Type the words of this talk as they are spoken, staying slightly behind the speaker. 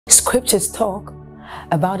Scriptures talk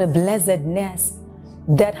about a blessedness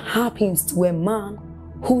that happens to a man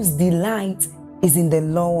whose delight is in the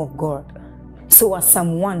law of God. So as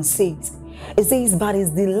Psalm 1 says, it says, but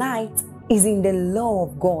his delight is in the law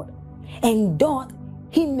of God, and doth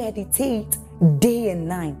he meditate day and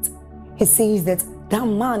night. He says that that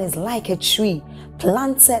man is like a tree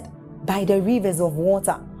planted by the rivers of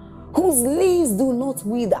water, whose leaves do not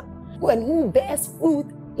wither, and who bears fruit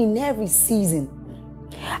in every season.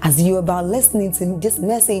 As you're about listening to this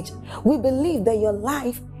message, we believe that your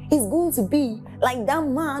life is going to be like that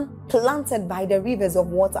man planted by the rivers of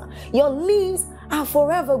water. Your leaves are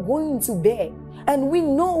forever going to bear. And we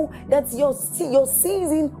know that your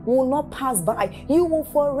season will not pass by. You will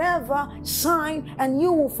forever shine and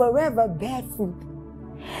you will forever bear fruit.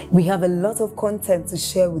 We have a lot of content to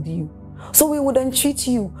share with you. So we would entreat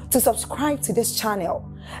you to subscribe to this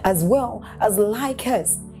channel, as well as like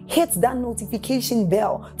us. Hit that notification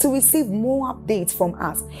bell to receive more updates from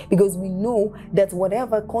us, because we know that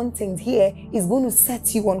whatever content here is going to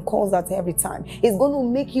set you on course at every time. It's going to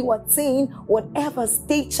make you attain whatever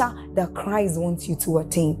stature that Christ wants you to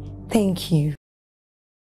attain. Thank you.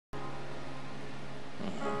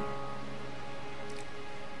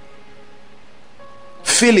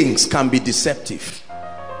 Feelings can be deceptive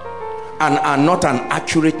and are not an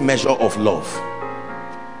accurate measure of love.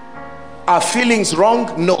 Are feelings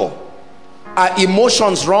wrong? No. Are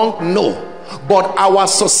emotions wrong? No. But our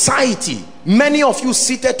society, many of you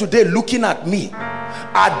seated today looking at me,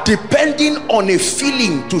 are depending on a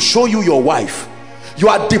feeling to show you your wife. You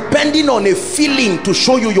are depending on a feeling to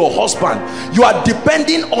show you your husband. You are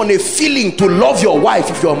depending on a feeling to love your wife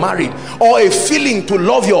if you're married, or a feeling to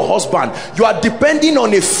love your husband. You are depending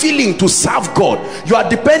on a feeling to serve God. You are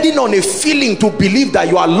depending on a feeling to believe that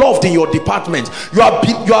you are loved in your department. You are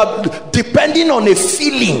depending on a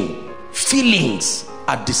feeling. Feelings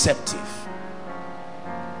are deceptive.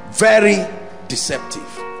 Very deceptive.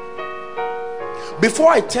 Before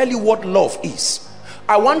I tell you what love is,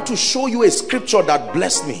 I want to show you a scripture that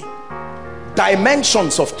blessed me.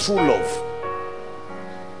 Dimensions of true love.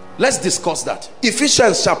 Let's discuss that.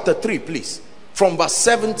 Ephesians chapter 3, please, from verse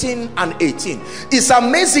 17 and 18. It's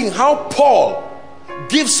amazing how Paul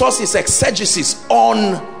gives us his exegesis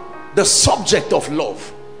on the subject of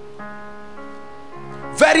love.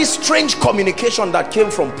 Very strange communication that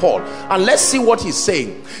came from Paul. And let's see what he's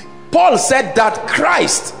saying. Paul said that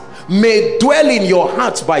Christ may dwell in your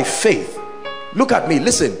hearts by faith. Look at me,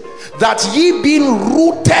 listen. That ye being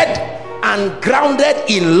rooted and grounded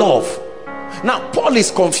in love. Now Paul is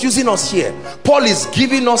confusing us here. Paul is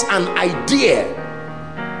giving us an idea.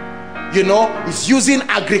 You know, he's using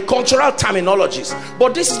agricultural terminologies.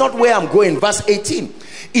 But this is not where I'm going. Verse 18,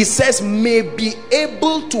 it says, may be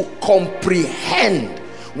able to comprehend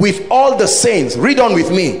with all the saints. Read on with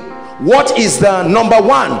me. What is the number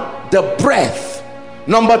one? The breadth.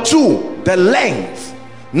 Number two, the length.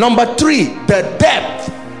 Number three, the depth.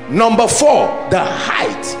 Number four, the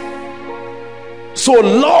height. So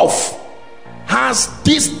love has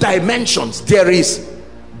these dimensions. There is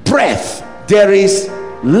breadth, there is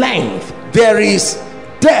length, there is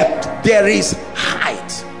depth, there is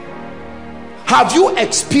height. Have you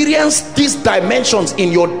experienced these dimensions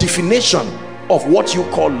in your definition of what you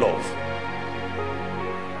call love?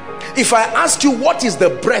 If I ask you what is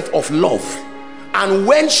the breadth of love and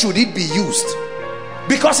when should it be used,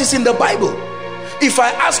 because it's in the Bible. If I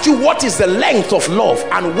ask you what is the length of love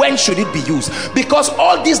and when should it be used, because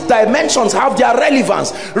all these dimensions have their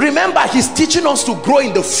relevance. Remember, he's teaching us to grow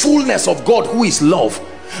in the fullness of God, who is love,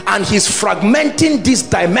 and he's fragmenting this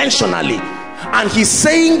dimensionally, and he's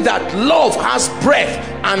saying that love has breadth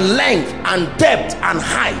and length and depth and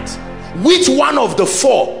height. Which one of the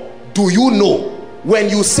four do you know? When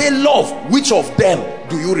you say love, which of them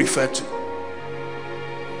do you refer to?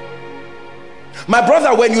 My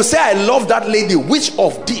brother, when you say I love that lady, which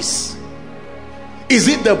of these? Is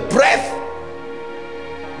it the breadth,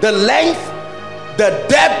 the length, the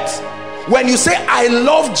depth? When you say I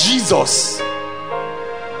love Jesus,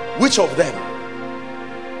 which of them?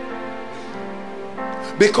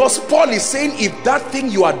 Because Paul is saying if that thing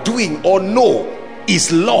you are doing or know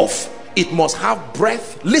is love, it must have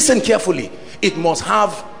breadth. Listen carefully. It must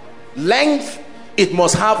have length. It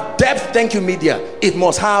must have depth. Thank you, media. It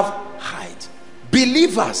must have height.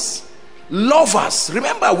 Believers, lovers,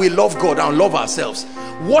 remember we love God and love ourselves.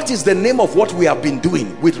 What is the name of what we have been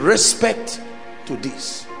doing with respect to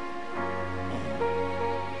this?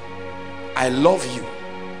 I love you.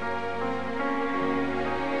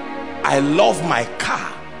 I love my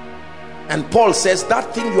car. And Paul says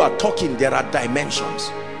that thing you are talking, there are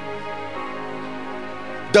dimensions.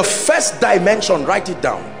 The first dimension, write it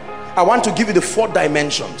down. I want to give you the 4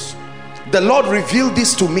 dimensions. The Lord revealed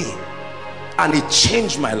this to me and it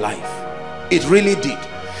changed my life. It really did.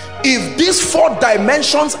 If these 4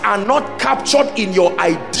 dimensions are not captured in your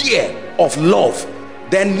idea of love,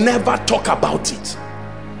 then never talk about it.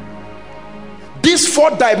 These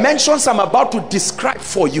 4 dimensions I'm about to describe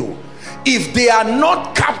for you, if they are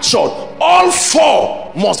not captured, all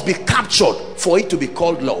 4 must be captured for it to be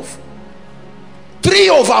called love.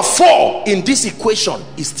 3/4 in this equation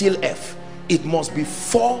is still F. It must be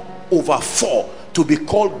 4/4 to be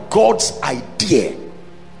called God's idea.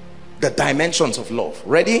 The dimensions of love.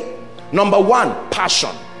 Ready? Number 1,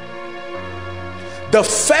 passion. The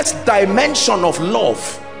first dimension of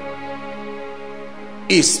love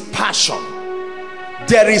is passion.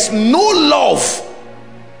 There is no love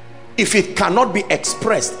if it cannot be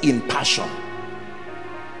expressed in passion.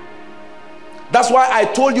 That's why I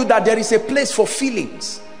told you that there is a place for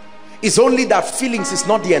feelings. It's only that feelings is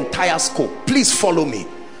not the entire scope. Please follow me.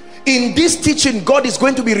 In this teaching, God is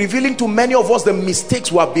going to be revealing to many of us the mistakes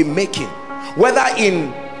we have been making, whether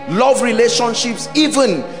in love relationships,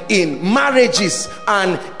 even in marriages,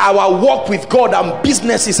 and our work with God, and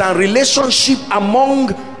businesses, and relationship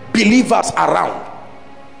among believers around.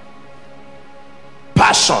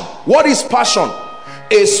 Passion. What is passion?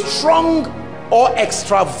 A strong or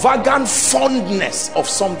extravagant fondness of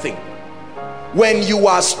something. When you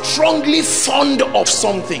are strongly fond of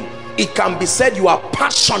something, it can be said you are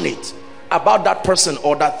passionate about that person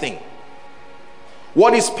or that thing.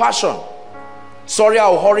 What is passion? Sorry,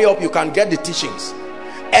 I'll hurry up. You can get the teachings.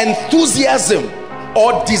 Enthusiasm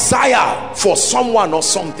or desire for someone or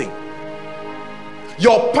something.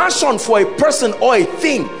 Your passion for a person or a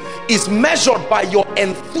thing is measured by your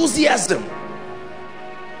enthusiasm.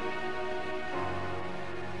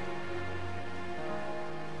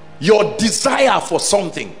 Your desire for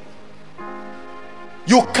something.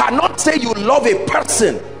 You cannot say you love a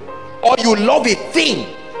person or you love a thing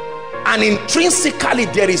and intrinsically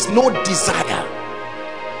there is no desire.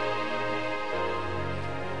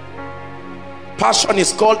 Passion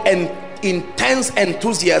is called intense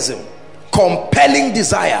enthusiasm, compelling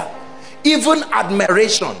desire. Even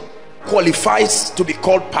admiration qualifies to be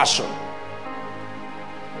called passion.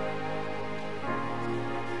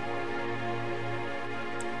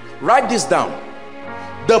 Write this down.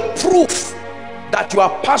 The proof that you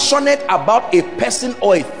are passionate about a person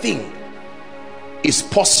or a thing is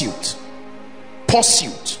pursuit.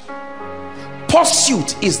 Pursuit.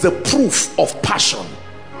 Pursuit is the proof of passion.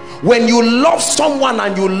 When you love someone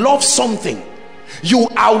and you love something, you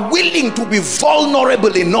are willing to be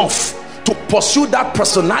vulnerable enough to pursue that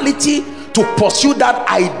personality, to pursue that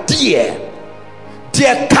idea.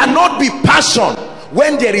 There cannot be passion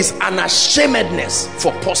when there is an unashamedness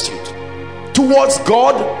for pursuit towards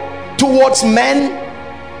God, towards men.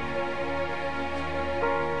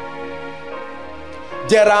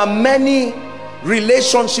 There are many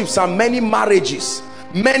relationships and many marriages,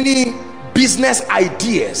 many business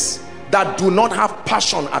ideas that do not have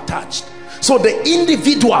passion attached. So the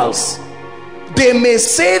individuals, they may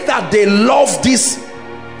say that they love this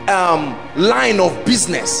line of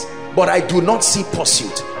business, but I do not see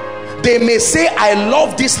pursuit. They may say, I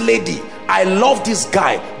love this lady, I love this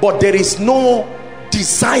guy, but there is no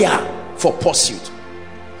desire for pursuit.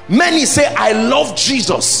 Many say, I love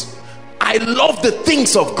Jesus, I love the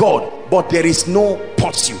things of God, but there is no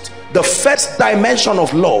pursuit. The first dimension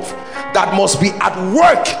of love that must be at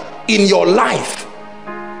work in your life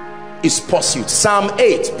is pursuit. Psalm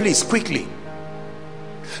 8, please, quickly.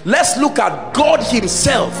 Let's look at God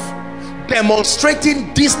himself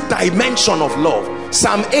demonstrating this dimension of love.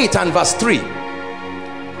 Psalm 8 and verse 3.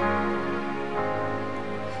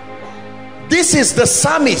 This is the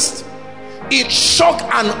psalmist in shock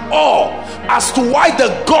and awe as to why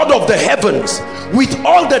the God of the heavens, with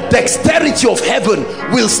all the dexterity of heaven,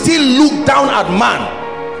 will still look down at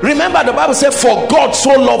man. Remember, the Bible said, for God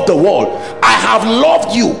so loved the world, I have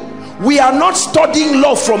loved you. We are not studying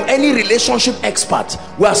love from any relationship expert.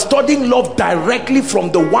 We are studying love directly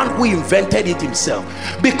from the one who invented it himself.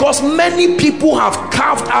 Because many people have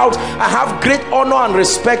carved out, I have great honor and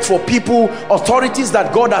respect for people, authorities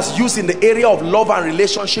that God has used in the area of love and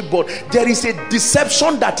relationship, but there is a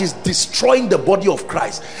deception that is destroying the body of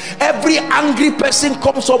Christ. Every angry person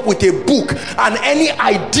comes up with a book and any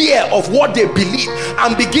idea of what they believe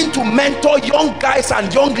and begin to mentor young guys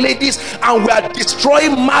and young ladies, and we are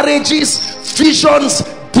destroying marriages, visions,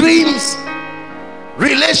 dreams,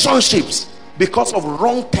 relationships because of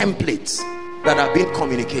wrong templates that are being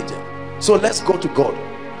communicated. So let's go to God.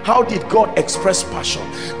 How did God express passion?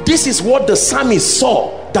 This is what the psalmist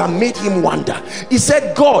saw that made him wonder. He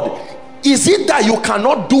said, God, Is it that you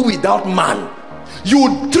cannot do without man?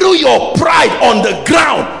 You threw your pride on the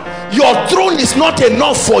ground. Your throne is not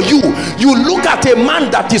enough for you. You look at a man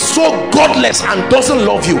that is so godless and doesn't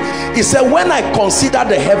love you. He said, when I consider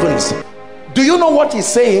the heavens, do you know what he's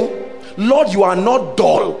saying? Lord, you are not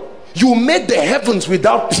dull. You made the heavens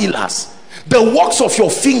without pillars. The works of your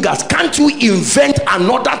fingers. Can't you invent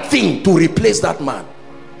another thing to replace that man?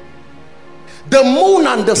 The moon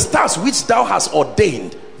and the stars which thou hast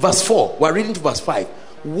ordained. Verse 4, we're reading to verse 5.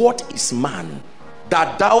 What is man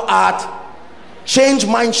that thou art? Change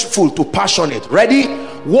mindful to passionate. Ready?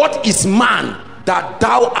 What is man that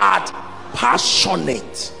thou art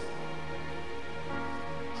passionate?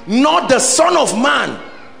 Not the son of man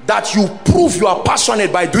that you prove you are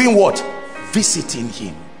passionate by doing what? Visiting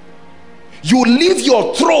him. You leave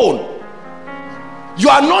your throne. You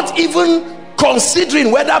are not even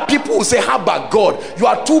considering whether people will say, how about God? You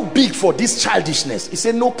are too big for this childishness. He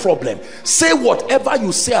said, no problem. Say whatever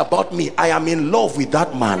you say about me. I am in love with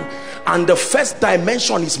that man. And the first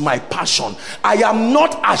dimension is my passion. I am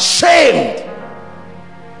not ashamed.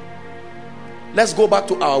 Let's go back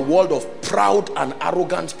to our world of proud and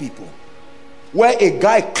arrogant people, where a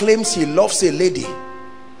guy claims he loves a lady,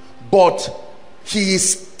 but he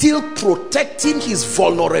is still protecting his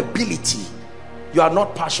vulnerability. You are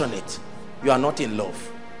not passionate. You are not in love.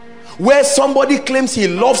 Where somebody claims he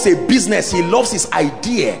loves a business, he loves his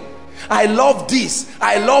idea. I love this,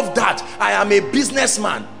 I love that, I am a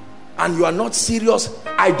businessman. And you are not serious.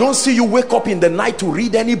 I don't see you wake up in the night to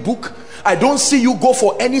read any book. I don't see you go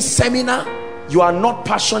for any seminar. You are not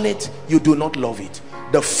passionate. You do not love it.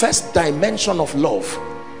 The first dimension of love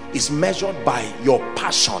is measured by your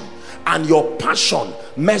passion, and your passion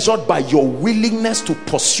measured by your willingness to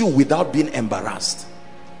pursue without being embarrassed.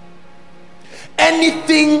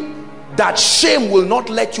 Anything that shame will not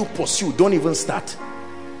let you pursue, don't even start.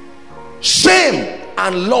 Shame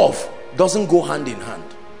and love doesn't go hand in hand.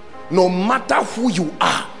 No matter who you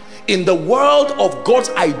are, in the world of God's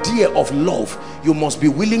idea of love, you must be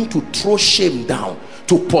willing to throw shame down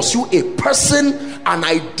to pursue a person, an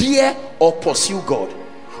idea, or pursue God.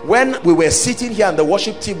 When we were sitting here and the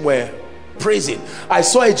worship team were praising, I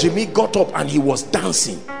saw a Jimmy got up and he was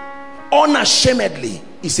dancing unashamedly.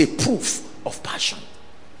 Is a proof of passion.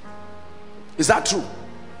 Is that true?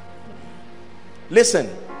 Listen,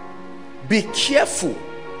 be careful.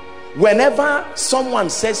 Whenever someone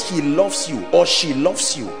says he loves you or she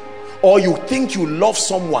loves you, or you think you love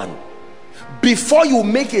someone, before you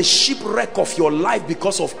make a shipwreck of your life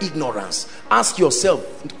because of ignorance, ask yourself,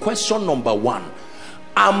 question number one,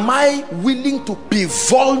 am I willing to be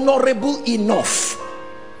vulnerable enough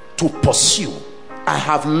to pursue? I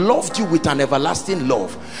have loved you with an everlasting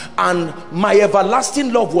love, and my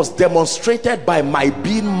everlasting love was demonstrated by my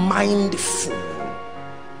being mindful.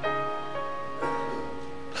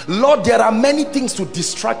 Lord, there are many things to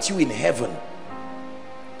distract you in heaven.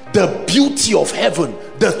 The beauty of heaven,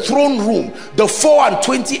 the throne room, the 4 and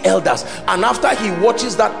 20 elders. And after he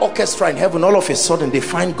watches that orchestra in heaven, all of a sudden they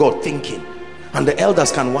find God thinking. And the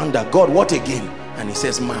elders can wonder, God, what again? And he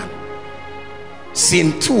says, man.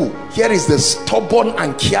 Scene 2, here is the stubborn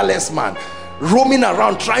and careless man roaming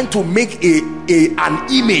around trying to make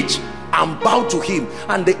an image and bow to him.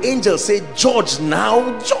 And the angel said, judge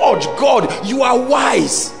now, judge, God, you are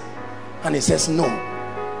wise. And he says, no,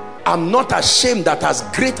 I'm not ashamed that as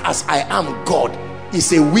great as I am, God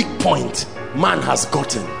is a weak point man has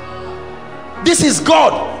gotten. This is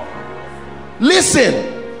God. Listen,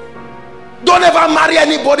 don't ever marry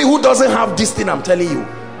anybody who doesn't have this thing I'm telling you.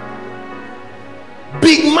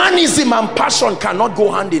 Big manism and passion cannot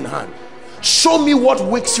go hand in hand. Show me what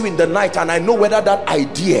wakes you in the night and I know whether that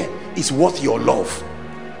idea is worth your love.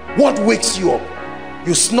 What wakes you up?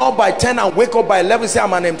 You snore by 10 and wake up by 11, say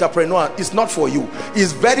I'm an entrepreneur. It's not for you.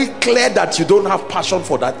 It's very clear that you don't have passion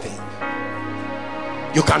for that thing.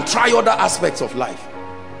 You can try other aspects of life.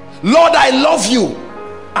 Lord, I love you,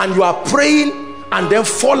 and you are praying and then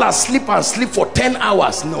fall asleep and sleep for 10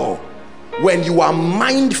 hours. No. When you are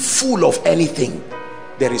mindful of anything,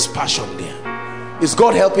 there is passion there. Is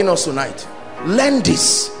God helping us tonight? Learn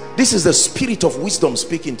this. This is the spirit of wisdom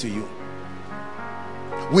speaking to you.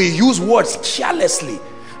 We use words carelessly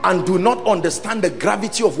and do not understand the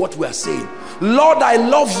gravity of what we are saying. Lord, I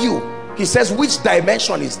love you. He says, which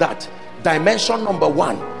dimension is that? Dimension number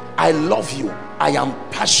one, I love you. I am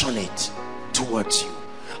passionate towards you.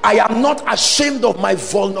 I am not ashamed of my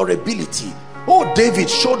vulnerability. Oh, David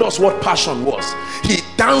showed us what passion was. He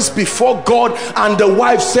danced before God, and the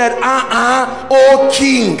wife said, oh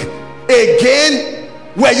king, again,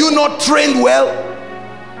 were you not trained well?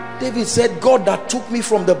 David said, God that took me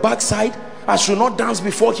from the backside I should not dance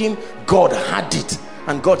before him. God had it,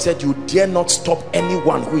 and God said, you dare not stop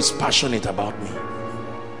anyone who is passionate about me.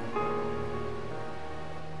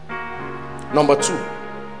 Number 2,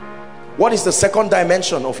 what is the second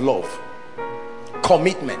dimension of love?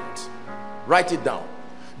 Commitment. Write it down.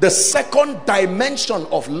 The second dimension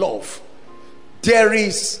of love. There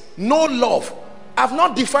is no love. I've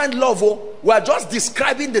not defined love. We are just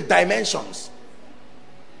describing the dimensions.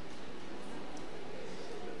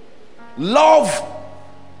 Love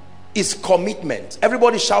is commitment.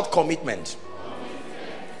 Everybody shout commitment.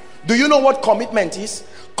 Do you know what commitment is?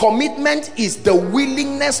 Commitment is the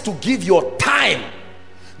willingness to give your time,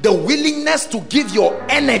 the willingness to give your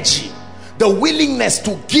energy, the willingness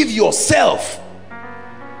to give yourself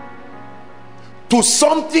to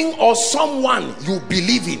something or someone you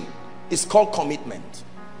believe in. Is called commitment.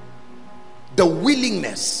 The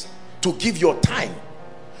willingness to give your time,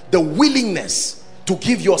 the willingness to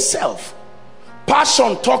give yourself.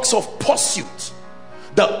 Passion talks of pursuit,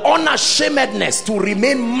 the unashamedness to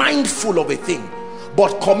remain mindful of a thing.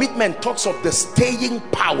 But commitment talks of the staying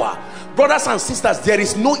power. Brothers and sisters, there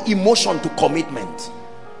is no emotion to commitment.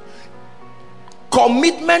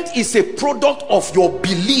 Commitment is a product of your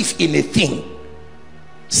belief in a thing.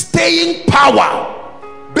 Staying power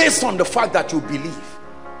based on the fact that you believe.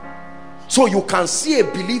 So you can see a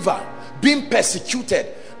believer being persecuted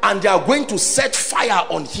and they are going to set fire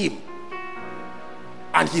on him,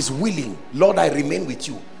 and he's willing. Lord, I remain with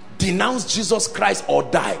you. Denounce Jesus Christ or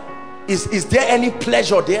die. Is there any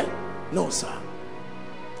pleasure there? No, sir.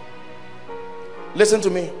 Listen to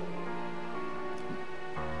me.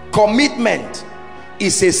 Commitment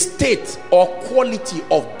is a state or quality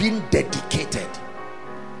of being dedicated.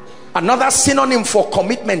 Another synonym for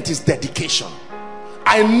commitment is dedication.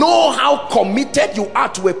 I know how committed you are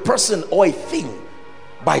to a person or a thing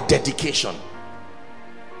by dedication.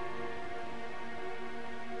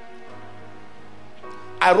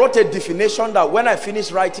 I wrote a definition that when I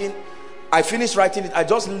finished writing it, I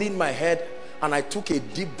just leaned my head and I took a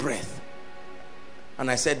deep breath and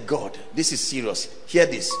I said, God, this is serious. Hear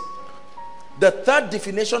this. The third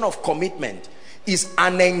definition of commitment is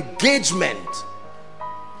an engagement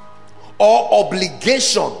or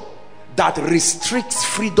obligation that restricts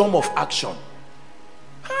freedom of action.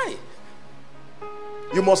 Hi.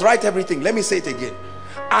 You must write everything. Let me say it again.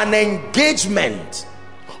 An engagement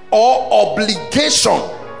or obligation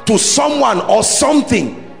to someone or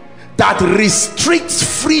something that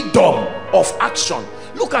restricts freedom of action.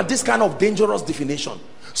 Look at this kind of dangerous definition.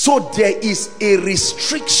 So there is a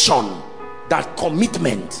restriction that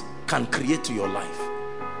commitment can create to your life.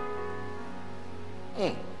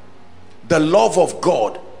 The love of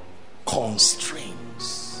God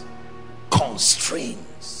constrains.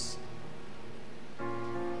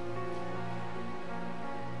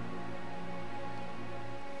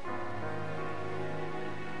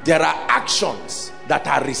 There are actions that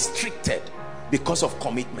are restricted because of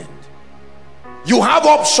commitment. You have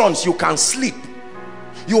options. You can sleep.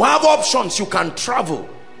 You have options. You can travel.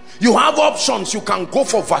 You have options. You can go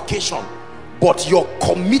for vacation. But your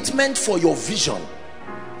commitment for your vision,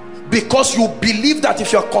 because you believe that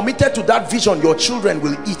if you are committed to that vision, your children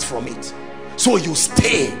will eat from it, so you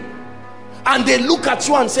stay. And they look at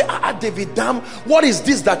you and say, David, damn, what is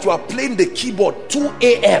this that you are playing the keyboard 2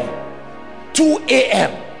 a.m. 2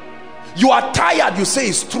 a.m. You are tired. You say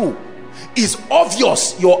it's true. It's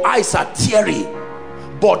obvious your eyes are teary,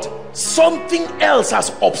 but something else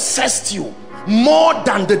has obsessed you more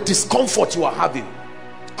than the discomfort you are having.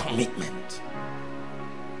 Commitment.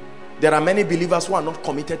 There are many believers who are not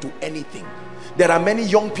committed to anything. There are many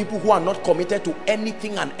young people who are not committed to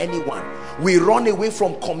anything and anyone. We run away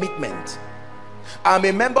from commitment. I'm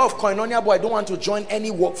a member of Koinonia, but I don't want to join any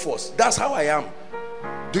workforce. That's how I am.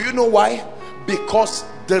 Do you know why? Because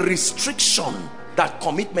the restriction that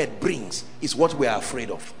commitment brings is what we are afraid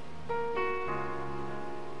of.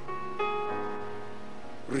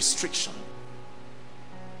 Restriction.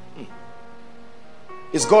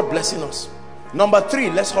 Is God blessing us? Number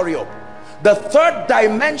 3, let's hurry up. The third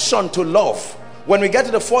dimension to love. When we get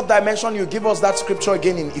to the fourth dimension, you give us that scripture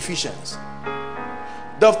again in Ephesians.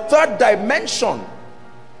 The third dimension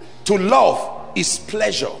to love is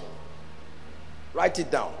pleasure. Write it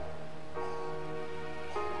down.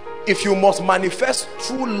 If you must manifest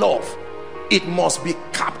true love, it must be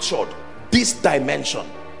captured. This dimension,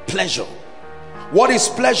 pleasure. What is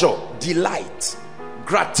pleasure? Delight,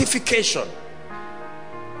 gratification.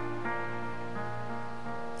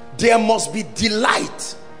 There must be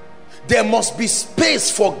delight. There must be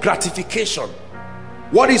space for gratification.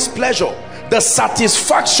 What is pleasure? The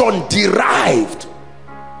satisfaction derived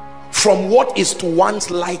from what is to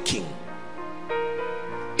one's liking.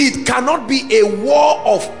 it cannot be a war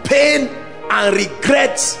of pain and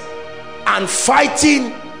regrets and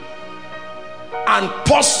fighting and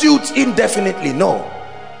pursuit indefinitely. No,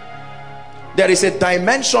 there is a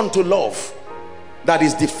dimension to love that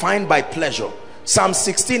is defined by pleasure. Psalm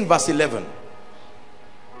 16 verse 11.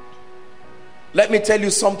 Let me tell you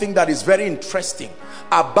something that is very interesting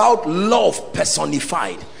about love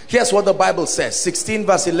personified. Here's what the Bible says, 16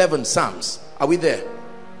 verse 11, Psalms. Are we there?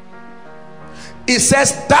 It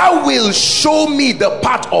says, thou wilt show me the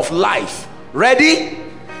path of life. Ready?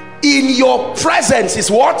 In your presence is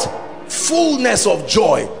what? Fullness of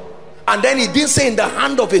joy. And then he didn't say in the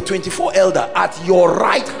hand of a 24 elder. At your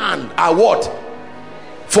right hand are what?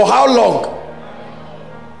 For how long?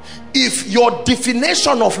 If your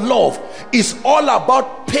definition of love is all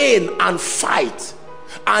about pain and fight,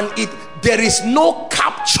 and there is no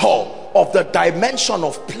capture of the dimension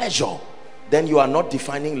of pleasure, then you are not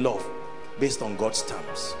defining love based on God's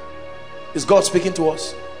terms. Is God speaking to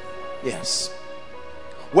us? Yes.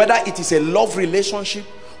 Whether it is a love relationship,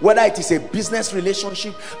 whether it is a business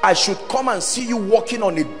relationship, I should come and see you working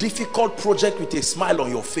on a difficult project with a smile on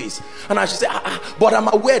your face, and I should say, but I'm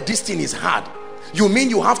aware this thing is hard. You mean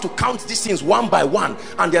you have to count these things one by one,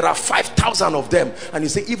 and there are 5,000 of them, and you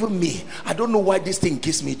say, even me, I don't know why this thing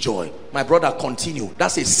gives me joy. My brother, continue.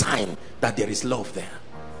 That's a sign that there is love there.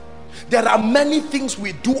 There are many things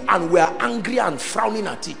we do and we are angry and frowning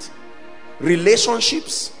at it.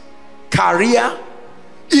 Relationships, career,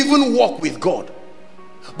 even walk with God.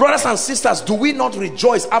 Brothers and sisters, do we not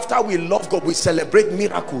rejoice after we love God? We celebrate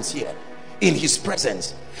miracles here in his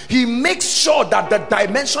presence. He makes sure that the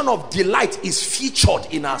dimension of delight is featured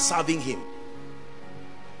in our serving him.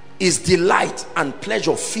 Is delight and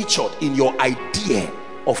pleasure featured in your idea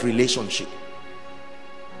of relationship?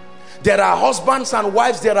 There are husbands and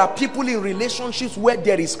wives, there are people in relationships where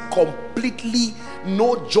there is completely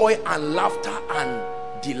no joy and laughter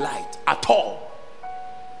and delight at all.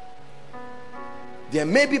 There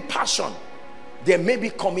may be passion, there may be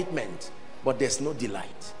commitment, but there's no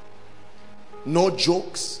delight. No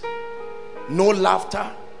jokes, no laughter.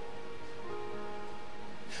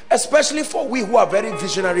 Especially for we who are very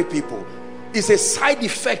visionary people, it's a side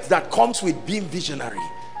effect that comes with being visionary.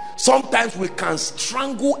 Sometimes we can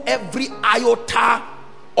strangle every iota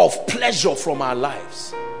of pleasure from our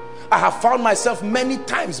lives. I have found myself many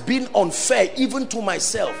times being unfair even to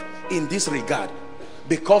myself in this regard,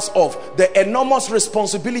 because of the enormous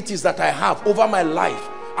responsibilities that I have over my life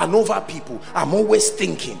and over people. I'm always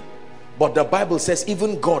thinking. But the Bible says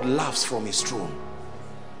even God laughs from his throne.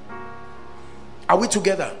 Are we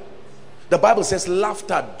together? The Bible says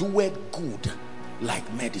laughter doeth good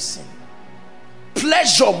like medicine.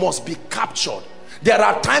 Pleasure must be captured. There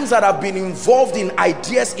are times that I've been involved in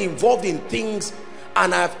ideas, involved in things,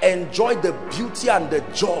 and I've enjoyed the beauty and the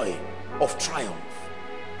joy of triumph.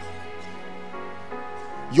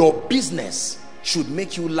 Your business should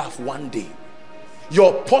make you laugh one day.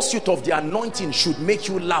 Your pursuit of the anointing should make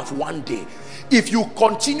you laugh one day. If you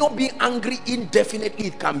continue being angry indefinitely,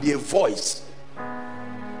 it can be a voice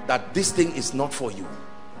that this thing is not for you.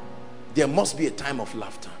 There must be a time of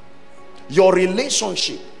laughter. Your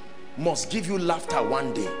relationship must give you laughter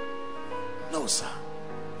one day. No, sir.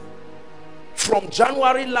 From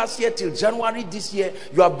January last year till January this year,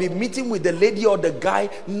 you have been meeting with the lady or the guy,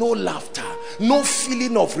 no laughter, no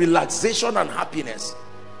feeling of relaxation and happiness.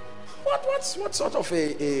 What sort of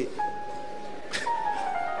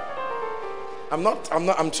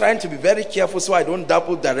I'm trying to be very careful so I don't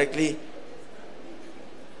dabble directly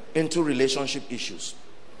into relationship issues.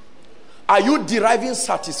 Are you deriving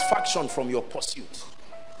satisfaction from your pursuit?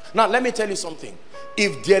 Now let me tell you something.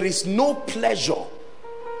 If there is no pleasure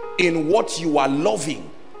in what you are loving,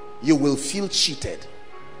 you will feel cheated.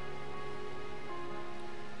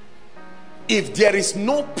 If there is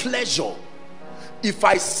no pleasure, if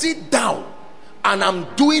I sit down and I'm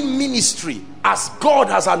doing ministry as God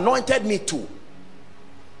has anointed me to,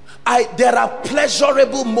 there are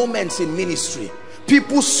pleasurable moments in ministry.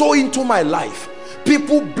 People sow into my life.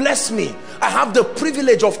 People bless me. I have the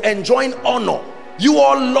privilege of enjoying honor. You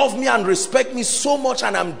all love me and respect me so much,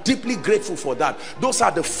 and I'm deeply grateful for that. Those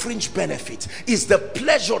are the fringe benefits. It's the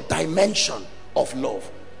pleasure dimension of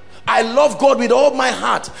love. I love God with all my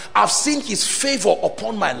heart. I've seen his favor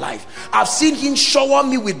upon my life. I've seen him shower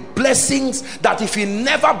me with blessings that if he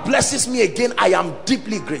never blesses me again, I am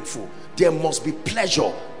deeply grateful. There must be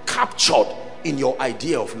pleasure captured in your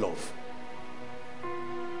idea of love.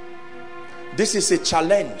 This is a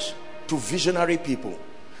challenge to visionary people.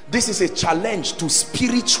 This is a challenge to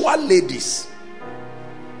spiritual ladies.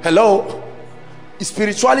 Hello?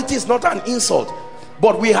 Spirituality is not an insult.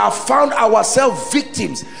 but we have found ourselves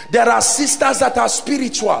victims. There are sisters that are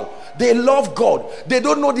spiritual. They love God. They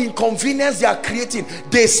don't know the inconvenience they are creating.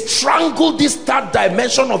 They strangle this third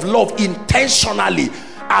dimension of love intentionally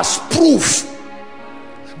as proof.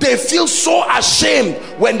 They feel so ashamed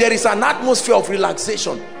when there is an atmosphere of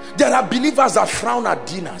relaxation. There are believers that frown at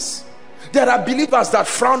dinners. There are believers that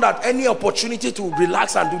frown at any opportunity to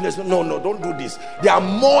relax and do this. No, no, don't do this. There are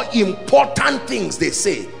more important things they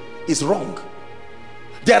say is wrong.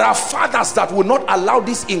 There are fathers that will not allow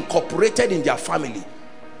this incorporated in their family.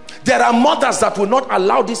 There are mothers that will not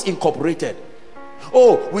allow this incorporated.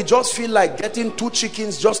 Oh, we just feel like getting 2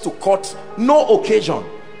 chickens just to cut. No occasion.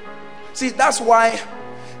 See, that's why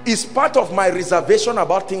it's part of my reservation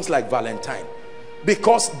about things like Valentine,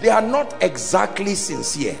 because they are not exactly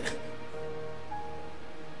sincere.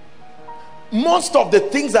 Most of the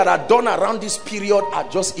things that are done around this period are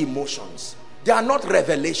just emotions. They are not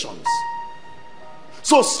revelations.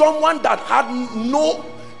 So someone that had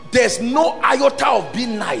there's no iota of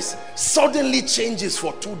being nice, suddenly changes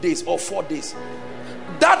for 2 days or 4 days.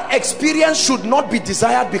 That experience should not be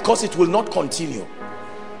desired, because it will not continue.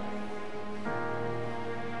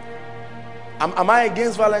 Am I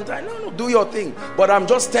against Valentine? No, no, do your thing. But I'm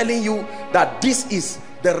just telling you that this is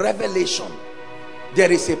the revelation.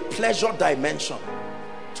 There is a pleasure dimension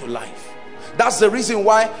to life. That's the reason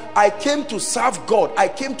why I came to serve God. I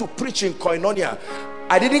came to preach in Koinonia.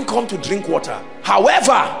 I didn't come to drink water.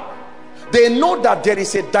 However, they know that there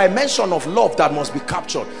is a dimension of love that must be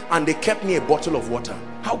captured, and they kept me a bottle of water.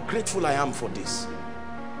 How grateful I am for this.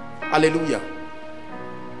 Hallelujah.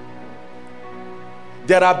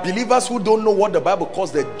 There are believers who don't know what the Bible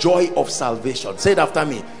calls the joy of salvation. Say it after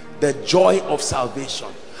me. The joy of salvation.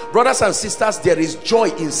 Brothers and sisters, there is joy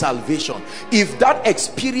in salvation. If that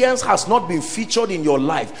experience has not been featured in your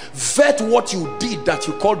life, vet what you did that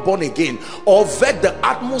you called born again, or vet the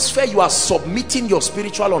atmosphere you are submitting your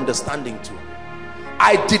spiritual understanding to.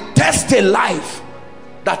 I detest a life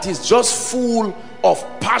that is just full of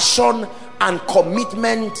passion and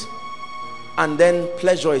commitment, and then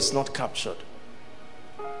pleasure is not captured.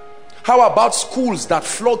 How about schools that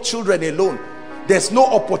flog children alone? There's no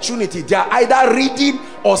opportunity. They are either reading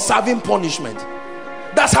or serving punishment.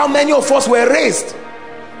 That's how many of us were raised.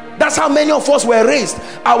 That's how many of us were raised.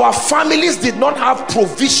 Our families did not have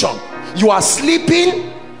provision. You are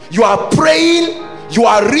sleeping, you are praying, you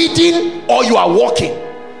are reading, or you are walking.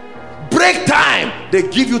 Break time, they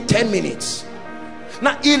give you 10 minutes.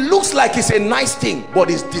 Now it looks like it's a nice thing, but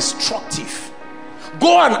it's destructive.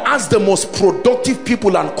 Go and ask the most productive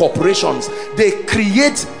people and corporations. They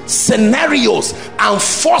create scenarios and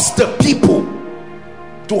force the people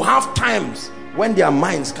to have times when their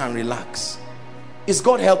minds can relax. Is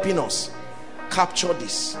God helping us? Capture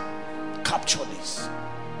this. Capture this.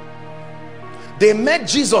 They met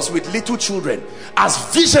Jesus with little children,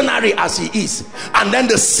 as visionary as he is, and then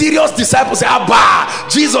the serious disciples say, Abba,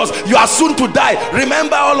 Jesus, you are soon to die.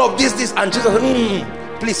 Remember all of this. And Jesus,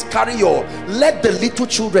 please carry let the little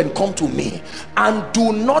children come to me, and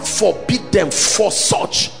do not forbid them for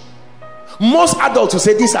such. Most adults will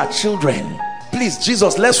say, these are children. Please,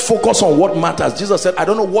 Jesus, let's focus on what matters. Jesus said, I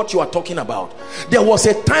don't know what you are talking about. There was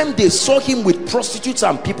a time they saw him with prostitutes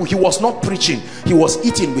and people. He was not preaching, he was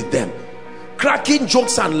eating with them, cracking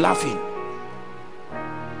jokes and laughing.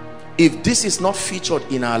 If this is not featured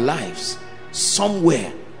in our lives,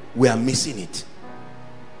 somewhere we are missing it.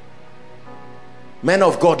 Men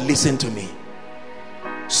of God, listen to me.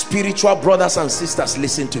 Spiritual brothers and sisters,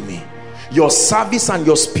 listen to me. Your service and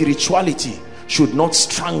your spirituality should not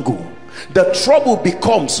strangle. The trouble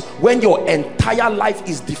becomes when your entire life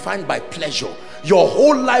is defined by pleasure. Your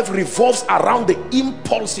whole life revolves around the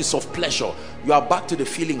impulses of pleasure. You are back to the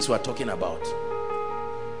feelings we are talking about.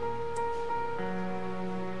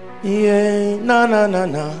 Yeah, na na na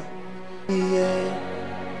na.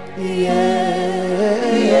 Yeah,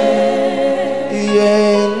 yeah, yeah.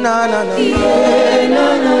 Yeah, na na na, yeah,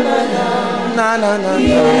 na na na, na na na,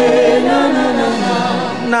 yeah, na na na,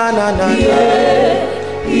 na na na,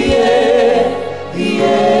 yeah, yeah,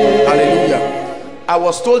 yeah. Hallelujah. I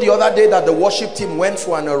was told the other day that the worship team went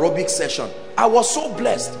for an aerobic session. I was so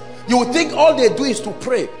blessed. You would think all they do is to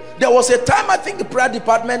pray. There was a time I think the prayer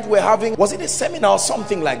department were having, was it a seminar or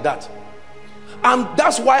something like that? And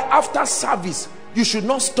that's why after service you should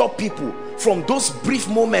not stop people from those brief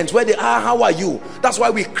moments where they are, how are you? That's why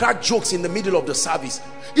we crack jokes in the middle of the service.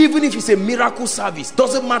 Even if it's a miracle service,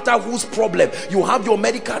 doesn't matter whose problem. You have your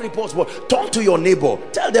medical reports, but talk to your neighbor,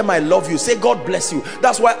 tell them I love you, say God bless you.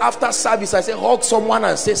 That's why after service I say hug someone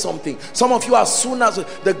and say something. Some of you, as soon as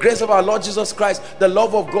the grace of our Lord Jesus Christ, the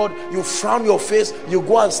love of God, you frown your face, you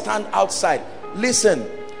go and stand outside. listen,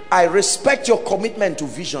 I respect your commitment to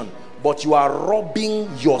vision, but you are robbing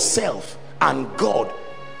yourself and God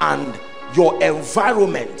and your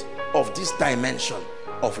environment of this dimension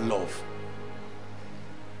of love.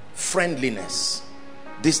 Friendliness,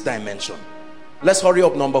 this dimension. Let's hurry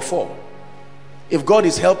up. Number 4. If God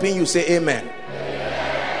is helping you, say amen.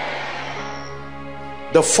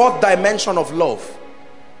 The 4th dimension of love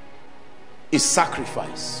is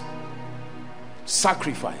sacrifice.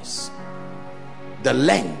 Sacrifice. The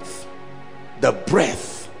length, the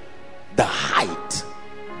breadth, the height,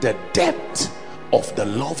 the depth of the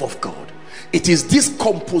love of God. It is these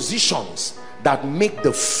compositions that make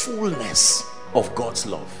the fullness of God's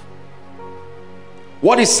love.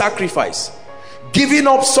 What is sacrifice? Giving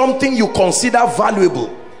up something you consider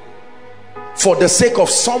valuable for the sake of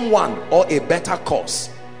someone or a better cause.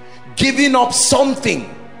 Giving up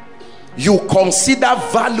something you consider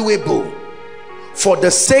valuable for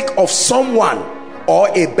the sake of someone or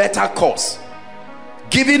a better cause.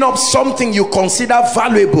 Giving up something you consider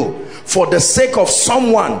valuable for the sake of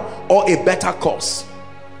someone or a better cause.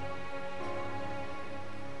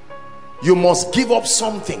 You must give up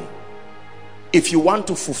something if you want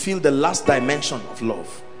to fulfill the last dimension of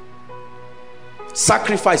love.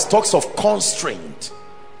 Sacrifice talks of constraint.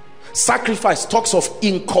 Sacrifice talks of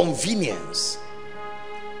inconvenience.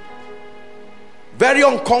 Very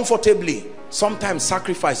uncomfortably, sometimes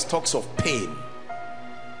sacrifice talks of pain.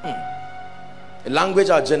 A language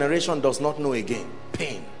our generation does not know again.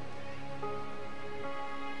 Pain.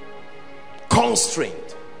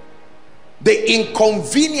 Constraint. The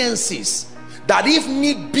inconveniences that if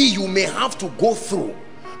need be you may have to go through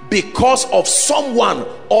because of someone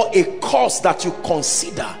or a cause that you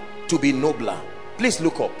consider to be nobler. Please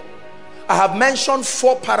look up. I have mentioned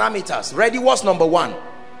 4 parameters. Ready? What's number 1?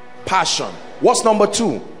 Passion. What's number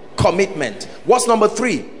 2? Commitment. What's number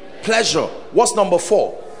 3? Pleasure. What's number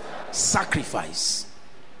 4? Sacrifice.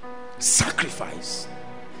 Sacrifice.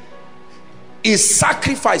 Is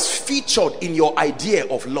sacrifice featured in your idea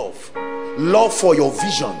of love? Love for your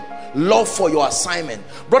vision, love for your assignment.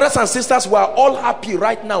 Brothers and sisters, we are all happy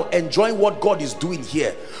right now enjoying what God is doing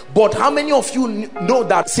here, but how many of you know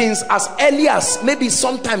that since as early as maybe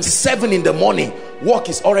sometimes 7 in the morning, work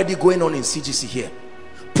is already going on in CGC here?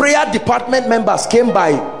 Prayer department members came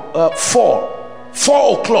by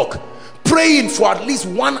 4 o'clock praying for at least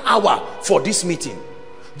 1 hour for this meeting.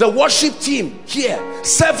 The worship team here,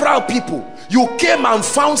 several people, you came and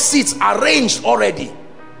found seats arranged already.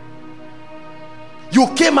 You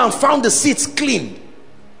came and found the seats cleaned.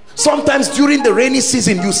 Sometimes during the rainy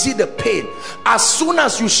season you see the pain. As soon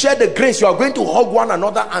as you share the grace, you are going to hug one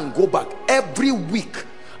another and go back. Every week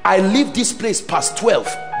I leave this place past 12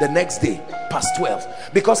 the next day, past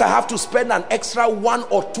 12, because I have to spend an extra 1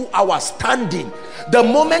 or 2 hours standing. The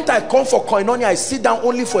moment I come for koinonia, I sit down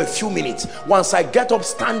only for a few minutes. Once I get up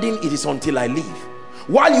standing, it is until I leave.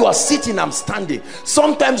 While you are sitting, I'm standing.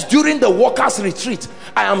 Sometimes during the workers retreat,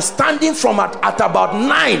 I am standing from at about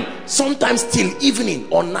 9, sometimes till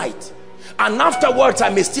evening or night. And afterwards I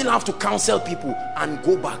may still have to counsel people and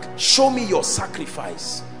go back. Show me your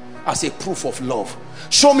sacrifice as a proof of love.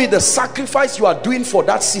 Show me the sacrifice you are doing for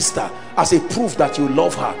that sister as a proof that you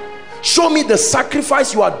love her. Show me the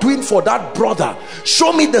sacrifice you are doing for that brother.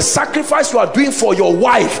 Show me the sacrifice you are doing for your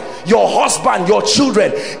wife, your husband, your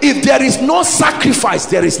children. If there is no sacrifice,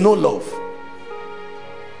 there is no love.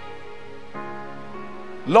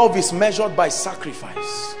 Love is measured by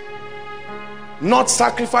sacrifice. Not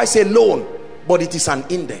sacrifice alone, but it is an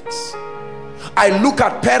index. I look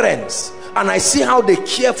at parents and I see how they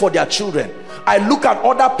care for their children. I look at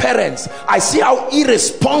other parents, I see how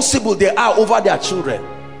irresponsible they are over their children.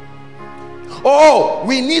 Oh,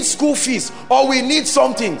 we need school fees, or we need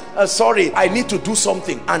something. Sorry, I need to do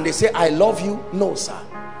something. And they say, I love you. No, sir.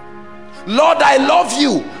 Lord, I love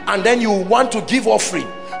you. And then you want to give offering.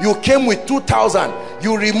 You came with 2,000.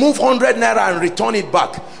 You remove 100 naira and return it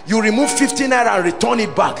back. You remove 50 naira and return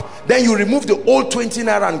it back. Then you remove the old 20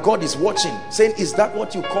 naira and God is watching, saying, is that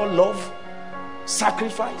what you call love?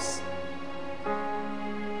 Sacrifice?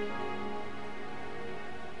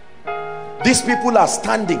 These people are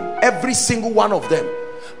standing, every single one of them.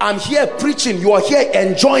 I'm here preaching, you are here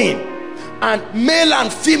enjoying, and male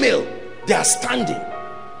and female, they are standing.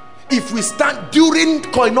 If we stand during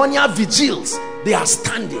koinonia vigils, they are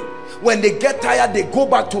standing. When they get tired, they go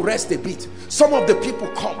back to rest a bit. Some of the people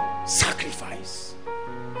come. Sacrifice.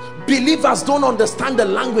 Believers don't understand the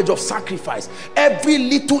language of sacrifice. Every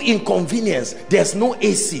little inconvenience, there's no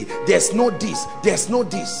AC, there's no this, there's no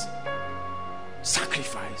this.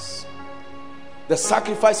 Sacrifice. The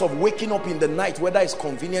sacrifice of waking up in the night, whether it's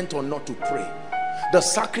convenient or not, to pray. the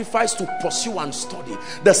sacrifice to pursue and study,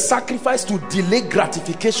 the sacrifice to delay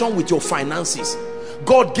gratification with your finances.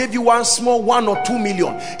 God gave you one small 1 or 2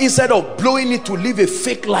 million. Instead of blowing it to live a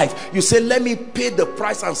fake life, you say, let me pay the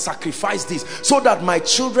price and sacrifice this so that my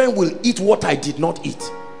children will eat what I did not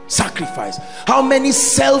eat. Sacrifice. How many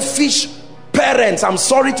selfish parents, I'm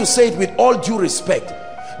sorry to say it with all due respect,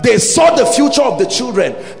 they saw the future of the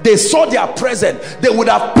children, they saw their present, they would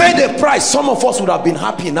have paid a price. Some of us would have been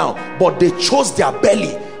happy now, but they chose their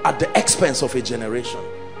belly at the expense of a generation.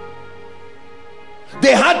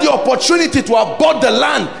 They had the opportunity to have bought the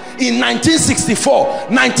land in 1964,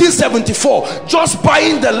 1974, just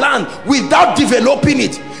buying the land without developing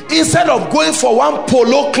it. Instead of going for one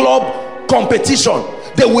polo club competition,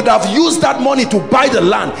 they would have used that money to buy the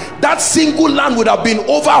land. That single land would have been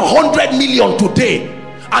over 100 million today,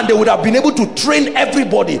 and they would have been able to train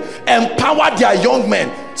everybody, empower their young men,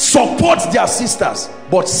 support their sisters.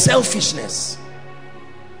 But selfishness,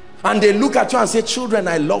 and they look at you and say, children,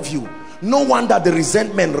 I love you. No wonder the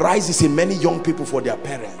resentment rises in many young people for their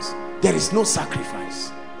parents. There is no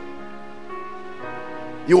sacrifice.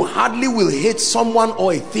 You hardly will hate someone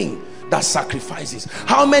or a thing that sacrifices.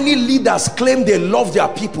 How many leaders claim they love their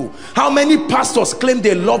people? How many pastors claim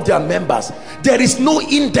they love their members? There is no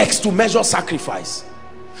index to measure sacrifice.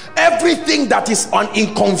 Everything that is an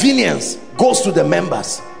inconvenience goes to the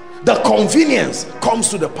members. The convenience comes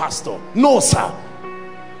to the pastor. No, sir.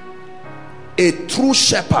 A true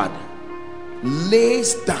shepherd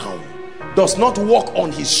lays down, does not walk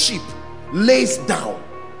on his sheep, lays down.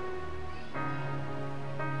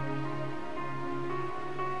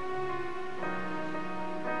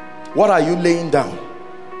 What are you laying down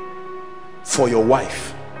for your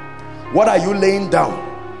wife? What are you laying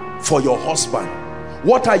down for your husband?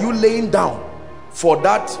 What are you laying down for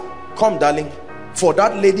that, come darling, for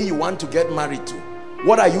that lady you want to get married to?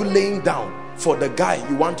 What are you laying down for the guy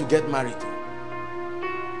you want to get married to?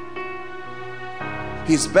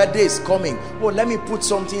 His birthday is coming. Oh, let me put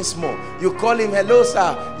something small. You call him, hello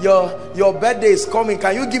sir, your birthday is coming,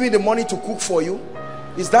 can you give me the money to cook for you?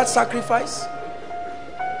 Is that sacrifice?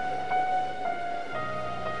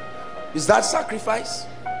 Is that sacrifice?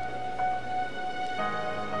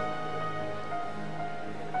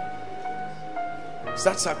 Is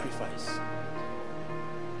that sacrifice?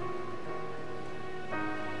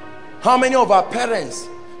 How many of our parents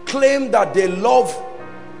claim that they love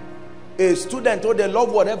a student or they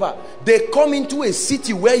love whatever? They come into a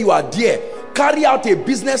city where you are there, carry out a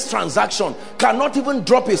business transaction, cannot even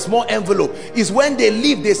drop a small envelope. Is when they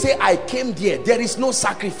leave, they say, I came there. There is no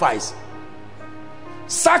sacrifice.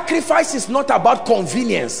 Sacrifice is not about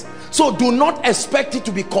convenience, so do not expect it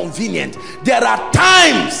to be convenient. There are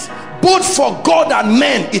times, both for God and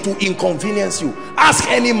men, it will inconvenience you. Ask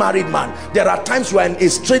any married man. There are times you are in a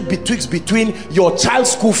straight betwixt between your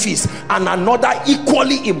child's school fees and another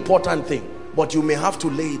equally important thing, but you may have to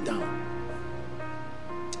lay it down.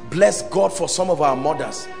 Bless God for some of our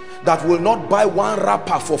mothers that will not buy one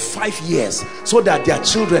wrapper for 5 years so that their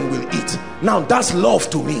children will eat. Now that's love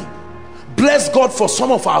to me. Bless God for some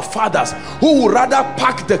of our fathers who would rather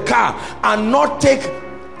park the car and not take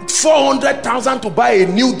 400,000 to buy a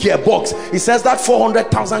new gearbox. He says that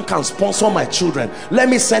 400,000 can sponsor my children. Let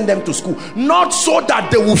me send them to school. Not so that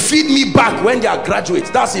they will feed me back when they are graduates.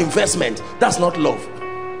 That's investment. That's not love.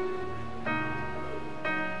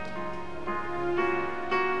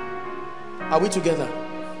 Are we together?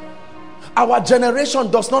 Our generation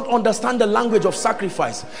does not understand the language of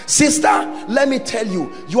sacrifice. Sister, let me tell you,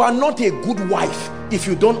 you are not a good wife if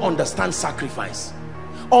you don't understand sacrifice.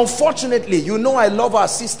 Unfortunately, you know I love our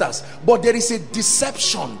sisters, but there is a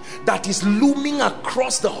deception that is looming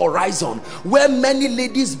across the horizon where many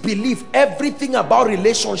ladies believe everything about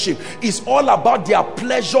relationship is all about their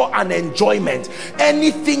pleasure and enjoyment.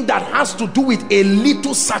 Anything that has to do with a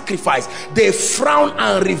little sacrifice, they frown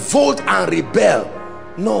and revolt and rebel.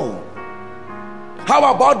 No.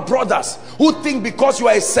 How about brothers who think because you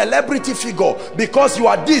are a celebrity figure, because you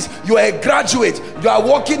are this, you are a graduate, you are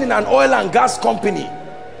working in an oil and gas company,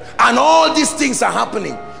 and all these things are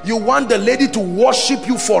happening, you want the lady to worship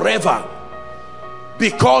you forever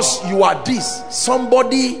because you are this?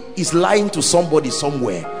 Somebody is lying to somebody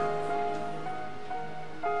somewhere.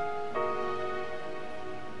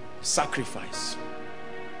 Sacrifice.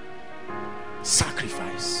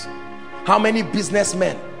 Sacrifice. How many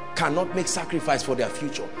businessmen cannot make sacrifice for their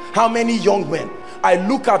future? How many young men? I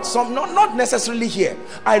look at some, not necessarily here,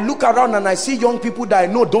 I look around and I see young people that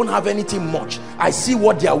I know don't have anything much. I see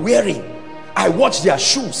what they are wearing, I watch their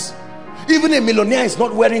shoes. Even a millionaire is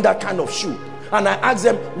not wearing that kind of shoe, and I ask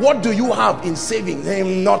them, what do you have in savings?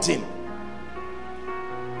 Nothing.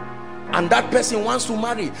 and that person wants to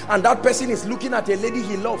marry, and that person is looking at a lady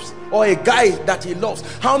he loves or a guy that he loves.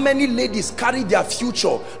 How many ladies carry their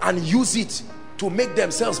future and use it to make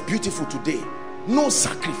themselves beautiful today? No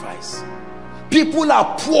sacrifice. People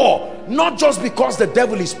are poor not just because the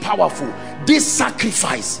devil is powerful. This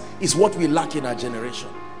sacrifice is what we lack in our generation.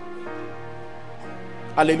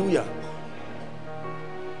 Hallelujah.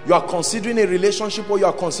 You are considering a relationship, or you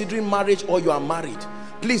are considering marriage, or you are married,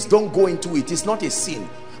 please don't go into it. It's not a sin.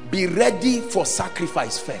 Be ready for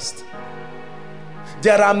sacrifice first.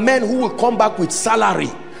 There are men who will come back with salary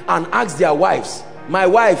and ask their wives, my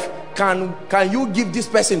wife, can you give this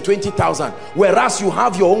person 20,000, whereas you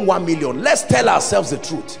have your own 1 million? Let's tell ourselves the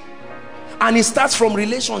truth. And it starts from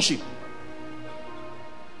relationship.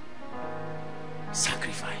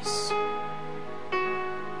 Sacrifice.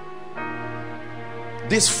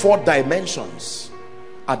 These 4 dimensions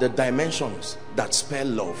are the dimensions that spell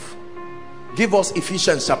love. Give us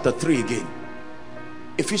Ephesians chapter 3 again.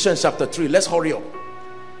 Ephesians chapter 3. Let's hurry up.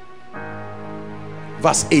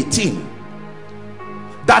 Verse 18.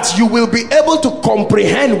 That you will be able to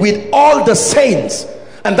comprehend with all the saints,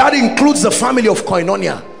 and that includes the family of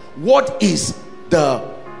Koinonia, what is the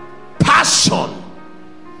passion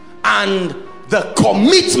and the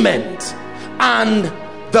commitment and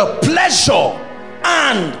the pleasure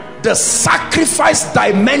and the sacrifice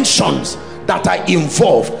dimensions that are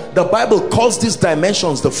involved. The Bible calls these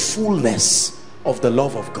dimensions the fullness of the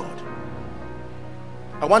love of God.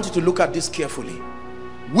 I want you to look at this carefully.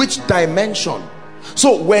 Which dimension?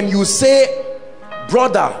 So when you say,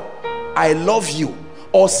 brother, I love you,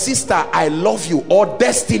 or sister, I love you, or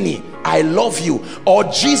destiny, I love you, or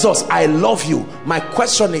Jesus, I love you, my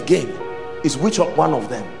question again is, which one of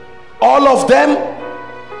them? All of them?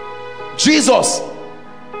 Jesus,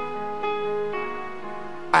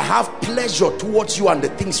 I have pleasure towards you and the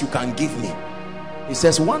things you can give me. He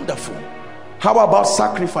says, wonderful. How about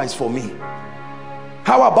sacrifice for me?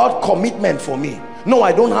 How about commitment for me? No,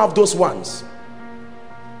 I don't have those ones.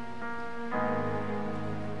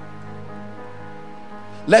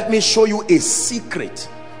 Let me show you a secret,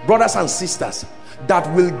 brothers and sisters, that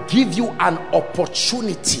will give you an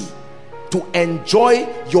opportunity to enjoy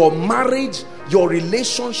your marriage, your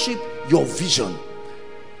relationship, your vision.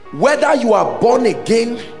 Whether you are born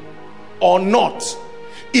again or not,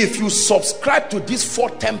 if you subscribe to these 4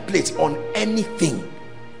 templates on anything,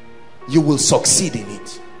 you will succeed in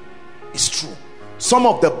it. It's true. Some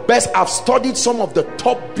of the best, I've studied some of the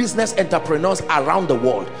top business entrepreneurs around the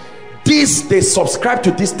world. They subscribe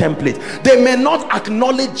to this template. They may not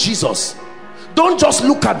acknowledge Jesus. Don't just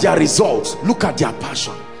look at their results, look at their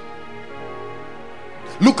passion,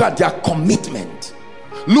 look at their commitment,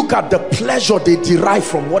 look at the pleasure they derive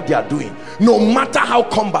from what they are doing, no matter how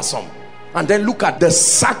cumbersome. And then look at the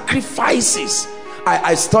sacrifices.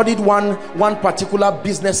 I studied one particular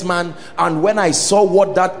businessman, and when I saw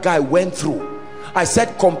what that guy went through, I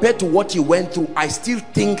said, compared to what he went through, I still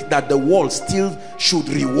think that the world still should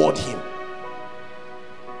reward him.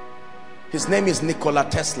 His name is Nikola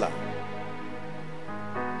Tesla.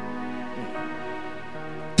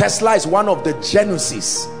 Tesla is one of the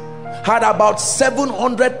geniuses. Had about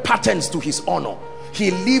 700 patents to his honor.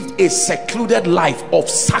 He lived a secluded life of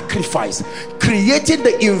sacrifice, creating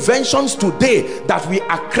the inventions today that we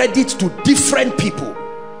accredit to different people.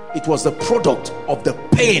 It was the product of the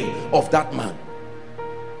pain of that man.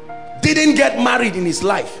 Didn't get married in his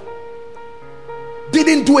life,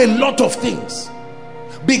 didn't do a lot of things,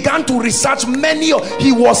 began to research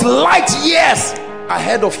he was light years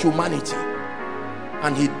ahead of humanity,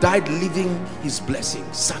 and he died living his blessing.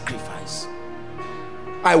 Sacrifice.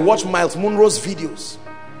 I watch Miles Monroe's videos,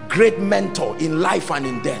 great mentor in life and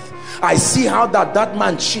in death. I see how that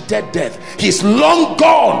man cheated death. He's long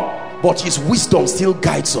gone, but his wisdom still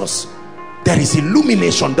guides us. There is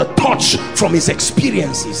illumination, the touch from his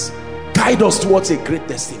experiences guide us towards a great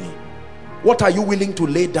destiny. What are you willing to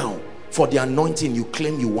lay down for the anointing you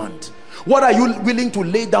claim you want? What are you willing to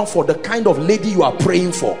lay down for the kind of lady you are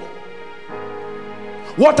praying for?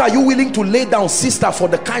 What are you willing to lay down, sister, for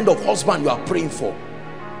the kind of husband you are praying for?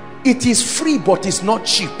 It is free, but it's not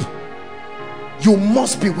cheap. You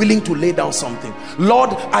must be willing to lay down something.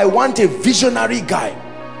 Lord, I want a visionary guy.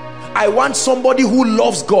 I want somebody who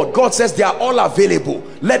loves God. God says they are all available.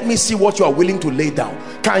 Let me see what you are willing to lay down.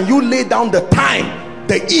 Can you lay down the time,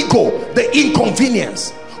 the ego, the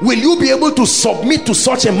inconvenience? Will you be able to submit to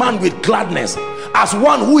such a man with gladness, as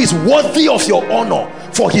one who is worthy of your honor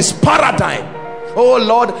for his paradigm? Oh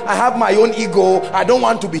Lord, I have my own ego, I don't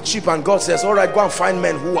want to be cheap. And God says, all right, go and find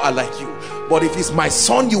men who are like you. But if it's my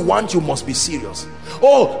son you want, you must be serious.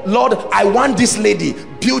 Oh Lord, I want this lady,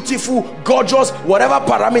 beautiful, gorgeous, whatever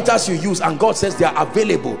parameters you use, and God says they are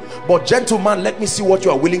available. But gentlemen, let me see what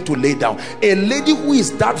you are willing to lay down. A lady who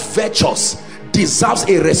is that virtuous deserves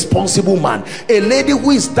a responsible man. A lady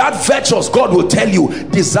who is that virtuous, God will tell you,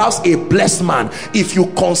 deserves a blessed man. If you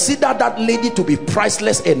consider that lady to be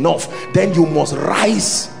priceless enough, then you must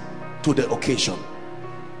rise to the occasion.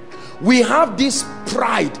 We have this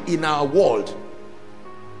pride in our world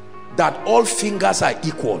that all fingers are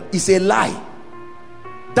equal. It's a lie.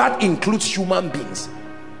 That includes human beings.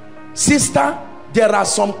 Sister, there are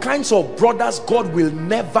some kinds of brothers God will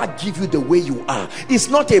never give you the way you are. It's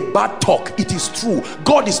not a bad talk, it is true.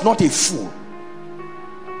 God is not a fool.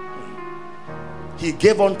 He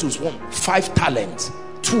gave unto one 5 talents,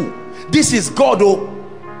 2. This is God, oh,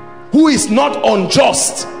 who is not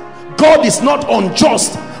unjust. God is not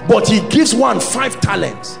unjust, but he gives one 5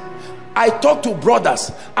 talents. I talk to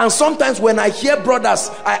brothers, and sometimes when I hear brothers,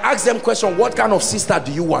 I ask them question, what kind of sister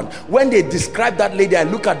do you want? When they describe that lady, I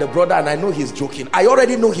look at the brother and I know he's joking. I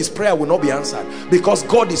already know his prayer will not be answered, because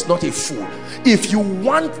God is not a fool. If you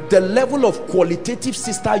want the level of qualitative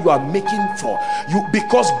sister you are making for you,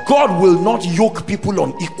 because God will not yoke people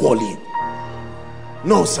unequally.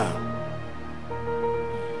 No, sir.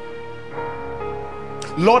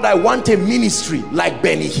 Lord, I want a ministry like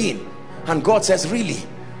Benny Hinn. And God says, really?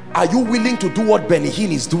 Are you willing to do what Benny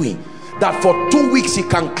Hinn is doing? That for 2 weeks he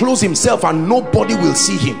can close himself and nobody will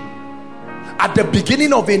see him. At the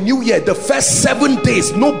beginning of a new year, the first 7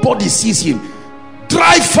 days, nobody sees him.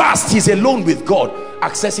 Drive fast, he's alone with God,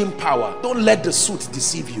 accessing power. Don't let the suit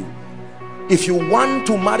deceive you. If you want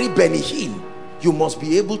to marry Benny Hinn, you must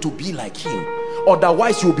be able to be like him.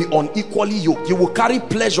 Otherwise you'll be unequally yoked. You will carry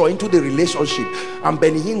pleasure into the relationship, and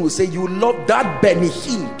Benny Hinn will say, you love that. Benny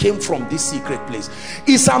Hinn came from this secret place.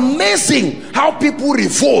 It's amazing how people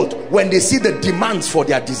revolt when they see the demands for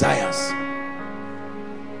their desires.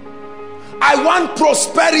 I want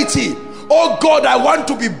prosperity. Oh God, I want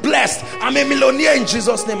to be blessed. I'm a millionaire in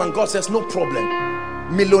Jesus' name. And God says, no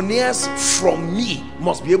problem. Millionaires from me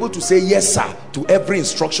must be able to say yes sir to every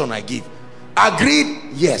instruction I give. Agreed?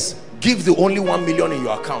 Yes. Give the only 1 million in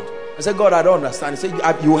your account. I said, God, I don't understand. He said,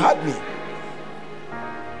 you had me.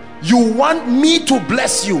 You want me to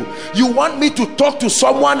bless you. You want me to talk to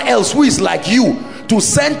someone else who is like you to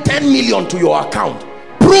send 10 million to your account.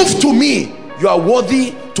 Prove to me you are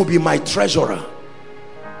worthy to be my treasurer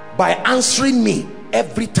by answering me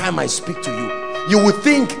every time I speak to you. You would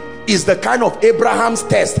think is the kind of Abraham's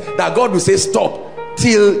test that God will say, stop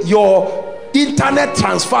till your internet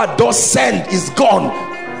transfer does send is gone,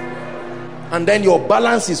 and then your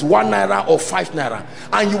balance is 1 naira or 5 naira,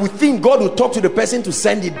 and you would think God will talk to the person to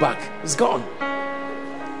send it back. It's gone.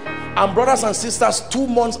 And brothers and sisters, 2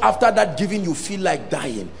 months after that giving, you feel like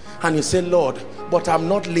dying, and you say, Lord, but I'm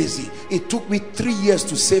not lazy. It took me 3 years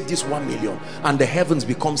to save this 1 million, and the heavens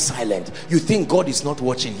become silent. You think God is not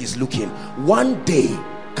watching, he's looking. One day,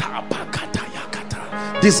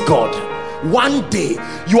 this God, one day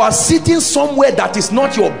you are sitting somewhere that is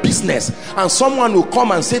not your business, and someone will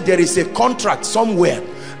come and say there is a contract somewhere.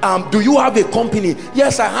 Do you have a company?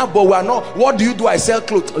 Yes, I have, but we are not. What do you do? I sell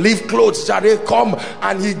clothes. Leave clothes. Shall they come?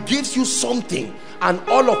 And he gives you something, and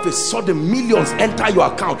all of a sudden millions enter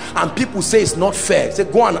your account, and people say it's not fair. Say,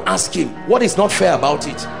 go and ask him what is not fair about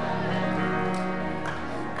it.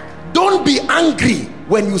 Don't be angry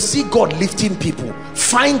when you see God lifting people.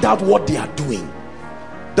 Find out what they are doing.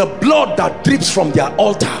 The blood that drips from their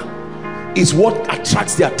altar is what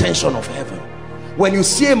attracts the attention of heaven. When you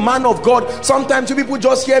see a man of God, sometimes you people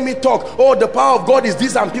just hear me talk, oh, the power of God is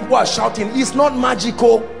this, and people are shouting. It's not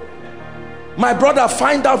magical. My brother,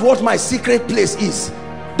 find out what my secret place is.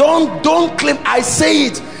 Don't claim. I say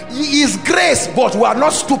it is grace, but we are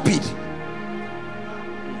not stupid.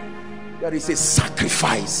 There is a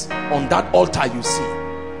sacrifice on that altar. You see,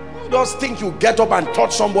 just think you get up and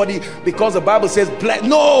touch somebody because the Bible says bless.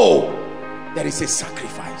 No, there is a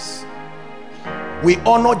sacrifice. We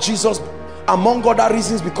honor Jesus among other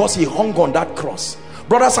reasons because he hung on that cross.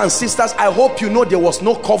 Brothers and sisters, I hope you know there was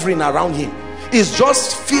no covering around him. It's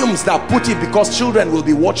just films that put it because children will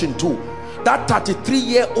be watching too. That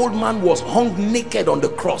 33-year-old man was hung naked on the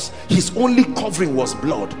cross. His only covering was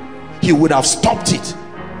blood. He would have stopped it,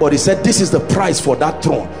 but he said, this is the price for that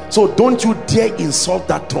throne. So don't you dare insult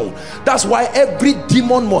that throne. That's why every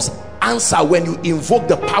demon must answer when you invoke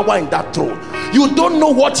the power in that throne. You don't know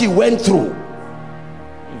what he went through.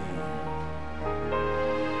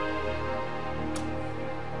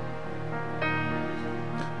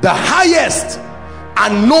 The highest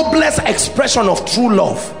and noblest expression of true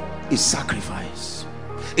love is sacrifice.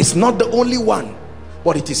 It's not the only one,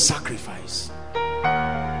 but it is sacrifice.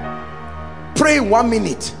 Pray 1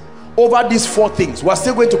 minute over these 4 things. We're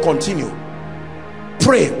still going to continue.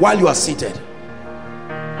 Pray while you are seated.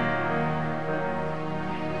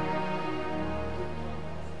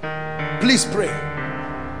 Please pray.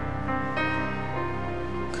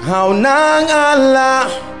 Kaunang Allah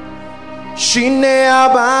shine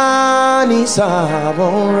abani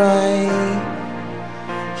saborai,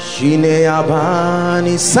 shine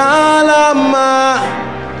abani salama,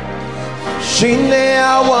 shine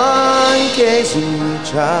awan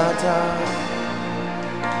kezuchata.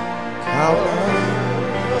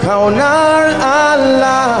 Kaunar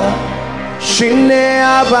Allah shine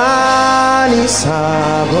abani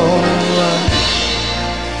saborai,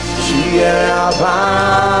 shine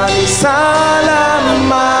abani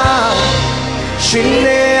salama,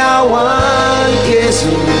 shine awan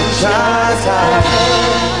kezuchata.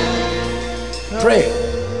 Pray,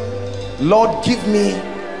 Lord, give me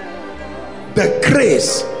the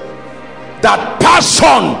grace that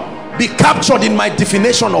passion be captured in my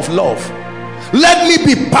definition of love. Let me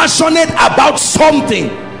be passionate about something.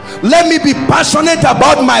 Let me be passionate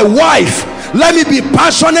about my wife. Let me be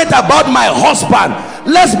passionate about my husband.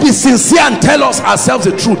 Let's be sincere and tell ourselves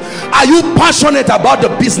the truth. Are you passionate about the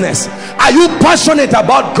business? Are you passionate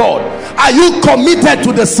about God? Are you committed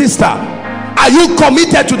to the sister? Are you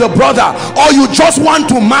committed to the brother? Or you just want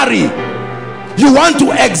to marry? You want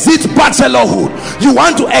to exit bachelorhood, you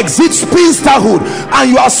want to exit spinsterhood, and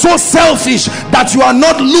you are so selfish that you are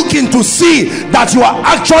not looking to see that you are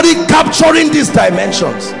actually capturing these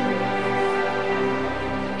dimensions.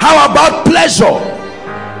 How about pleasure?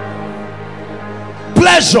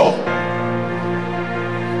 Pleasure.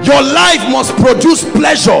 Your life must produce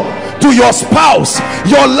pleasure to your spouse.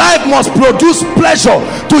 Your life must produce pleasure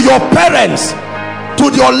to your parents, to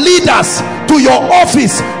your leaders, to your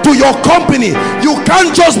office, to your company. You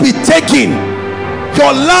can't just be taking.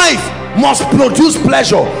 Your life must produce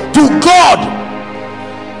pleasure to God.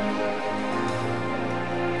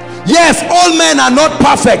 Yes, all men are not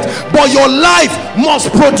perfect, but your life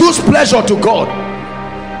must produce pleasure to God.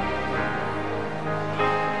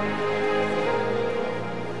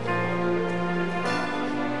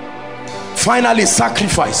 Finally,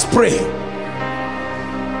 sacrifice. Pray.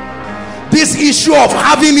 This issue of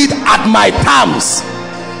having it at my terms,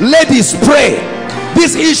 ladies, pray.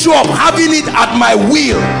 This issue of having it at my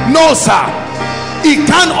will, no sir, it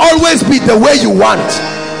can't always be the way you want.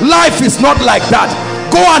 Life is not like that.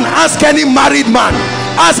 Go and ask any married man,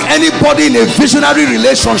 ask anybody in a visionary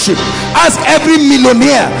relationship, ask every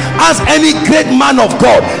millionaire, ask any great man of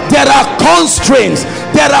God. There are constraints.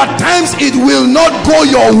 There are times it will not go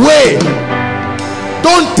your way.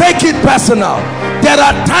 Don't take it personal. There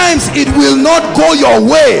are times it will not go your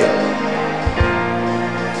way.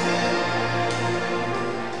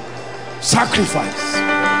 Sacrifice.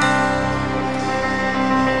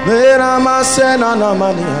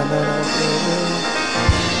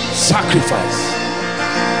 Sacrifice.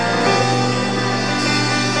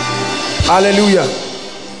 Hallelujah.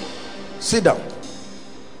 Sit down.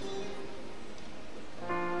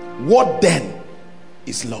 What then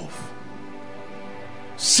is love?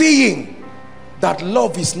 Seeing that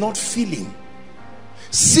love is not feeling,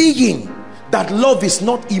 seeing that love is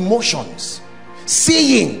not emotions,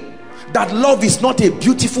 seeing that love is not a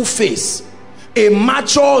beautiful face, a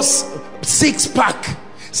mature six-pack,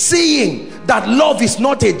 seeing that love is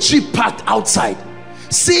not a Jeep parked outside,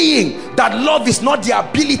 seeing that love is not the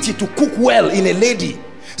ability to cook well in a lady,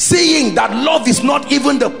 seeing that love is not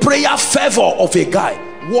even the prayer fervor of a guy.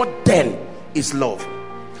 What then is love?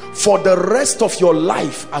 For the rest of your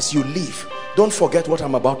life as you live, don't forget what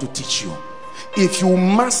I'm about to teach you. If you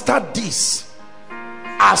master this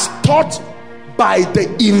as taught by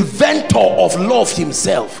the inventor of love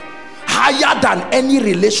himself, higher than any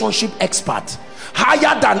relationship expert,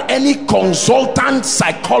 higher than any consultant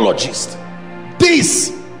psychologist,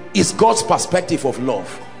 this is God's perspective of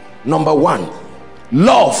love. Number one,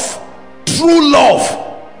 love, true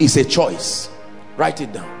love, is a choice. Write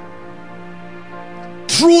it down.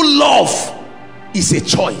 True love is a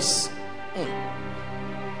choice.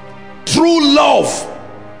 True love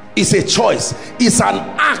is a choice. It's an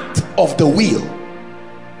act of the will.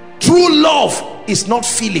 True love is not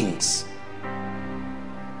feelings.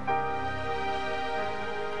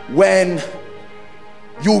 When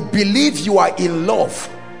you believe you are in love,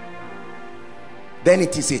 then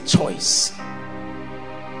it is a choice.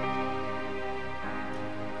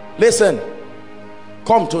 Listen,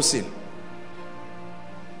 come Tosin.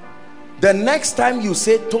 The next time you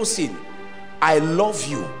say, Tosin, I love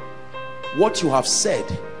you, what you have said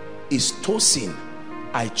is, Tosin,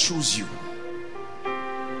 I choose you.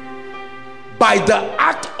 By the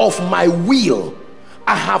act of my will,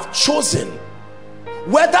 I have chosen,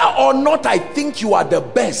 whether or not I think you are the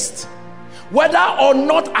best, whether or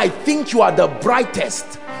not I think you are the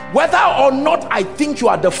brightest, whether or not I think you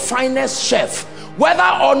are the finest chef, whether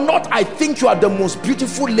or not I think you are the most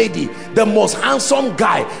beautiful lady, the most handsome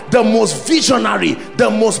guy, the most visionary, the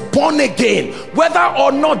most born again, whether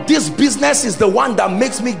or not this business is the one that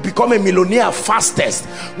makes me become a millionaire fastest,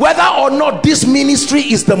 whether or not this ministry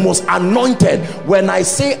is the most anointed, when I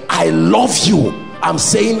say I love you, I'm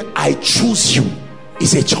saying I choose you.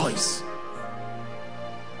 It's a choice.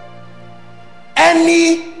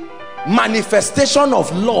 Any manifestation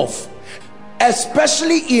of love,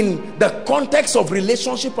 especially in the context of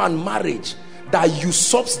relationship and marriage, that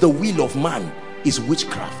usurps the will of man, is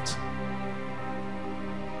witchcraft.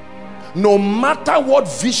 No matter what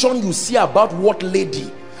vision you see about what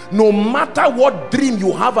lady, no matter what dream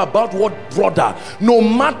you have about what brother, no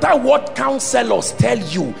matter what counselors tell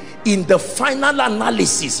you, in the final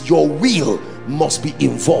analysis your will must be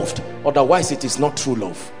involved, otherwise it is not true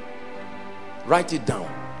love. Write it down.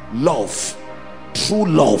 Love, true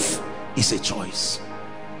love, is a choice.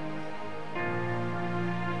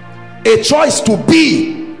 A choice to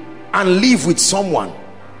be and live with someone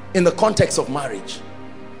in the context of marriage.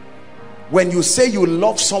 When you say you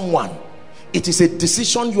love someone, it is a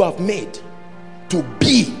decision you have made to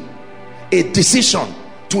be, a decision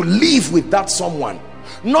to live with that someone,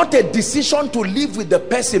 not a decision to live with the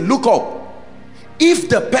person. Look up, if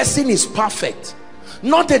the person is perfect,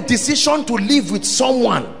 not a decision to live with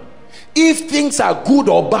someone if things are good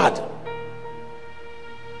or bad.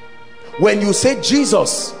 When you say,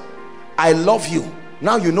 Jesus, I love you,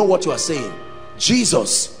 now you know what you are saying.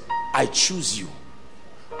 Jesus, I choose you.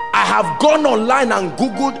 I have gone online and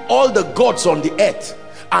googled all the gods on the earth,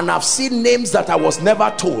 and I've seen names that I was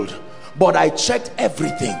never told, but I checked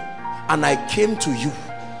everything and I came to you,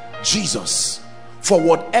 Jesus. For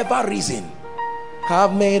whatever reason,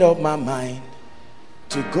 I've made up my mind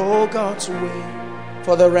to go God's way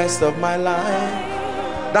for the rest of my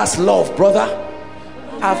life. That's love, brother.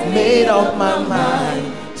 I've made up my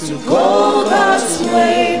mind to go God's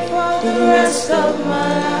way for the rest of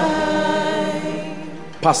my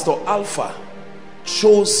life. Pastor Alpha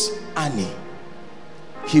chose Annie.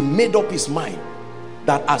 He made up his mind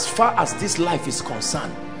that as far as this life is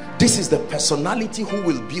concerned, this is the personality who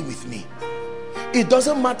will be with me. It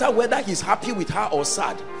doesn't matter whether he's happy with her or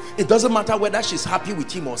sad. It doesn't matter whether she's happy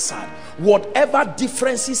with him or sad. Whatever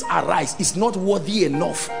differences arise is not worthy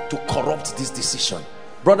enough to corrupt this decision.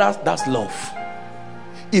 Brothers, that's love.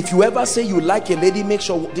 If you ever say you like a lady, make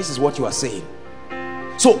sure this is what you are saying.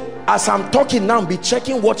 So as I'm talking now, be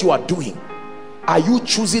checking what you are doing. Are you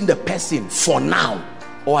choosing the person for now,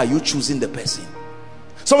 or are you choosing the person?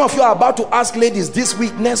 Some of you are about to ask ladies this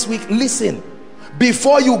week, next week. Listen,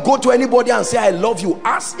 before you go to anybody and say I love you,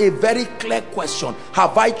 ask a very clear question.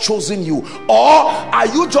 Have I chosen you, or are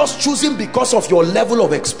you just choosing because of your level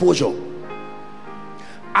of exposure?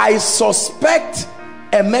 I suspect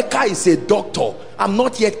Emeka is a doctor. I'm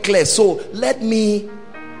not yet clear, so let me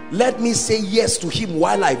say yes to him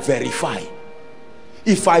while I verify.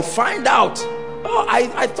 If I find out, oh,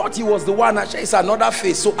 I thought he was the one, actually it's another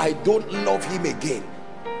face, so I don't love him again.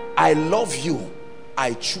 I love you,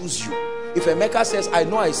 I choose you. If Emeka says, I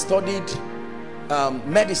know I studied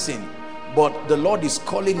medicine, but the Lord is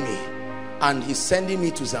calling me and he's sending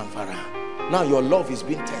me to Zamfara, now your love is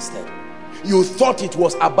being tested. You thought it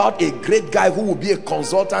was about a great guy who will be a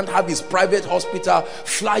consultant, have his private hospital,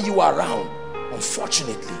 fly you around.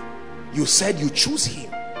 Unfortunately, you said you choose him.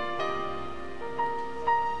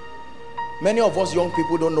 Many of us young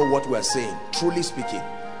people don't know what we're saying, truly speaking.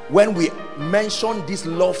 When we mention this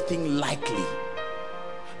love thing lightly,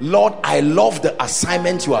 Lord, I love the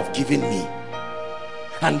assignment you have given me.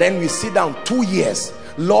 And then we sit down 2 years.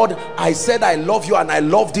 Lord, I said I love you and I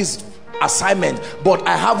love this assignment, but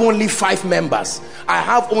I have only 5 members. I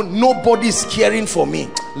have nobody's caring for me.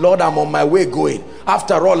 Lord, I'm on my way going.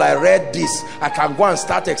 After all, I read this, I can go and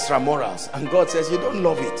start extramorals. And God says, you don't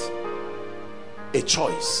love it. A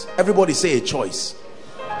choice. Everybody say a choice.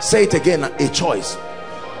 Say it again, a choice.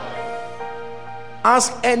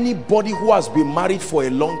 Ask anybody who has been married for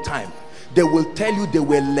a long time. They will tell you there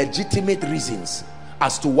were legitimate reasons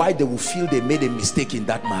as to why they will feel they made a mistake in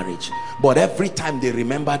that marriage, but every time they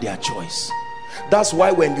remember their choice. That's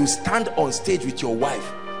why when you stand on stage with your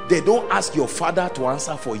wife, they don't ask your father to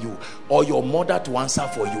answer for you or your mother to answer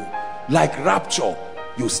for you. Like rapture,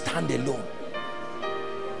 you stand alone.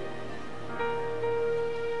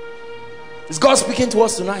 Is God speaking to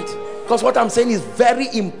us tonight? Because what I'm saying is very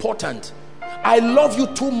important. I love you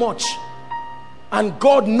too much, and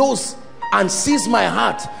God knows and sees my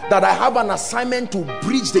heart that I have an assignment to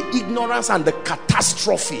bridge the ignorance and the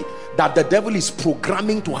catastrophe that the devil is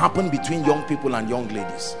programming to happen between young people and young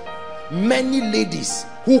ladies. Many ladies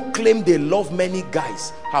who claim they love many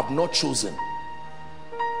guys have not chosen.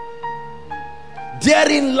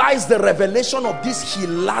 Therein lies the revelation of these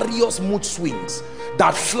hilarious mood swings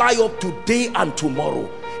that fly up today and tomorrow.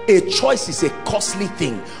 A choice is a costly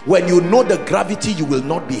thing. When you know the gravity, you will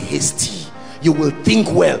not be hasty. You will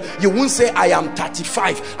think well. You won't say, I am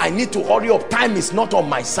 35, I need to hurry up, time is not on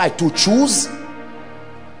my side. To choose.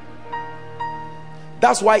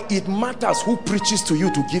 That's why it matters who preaches to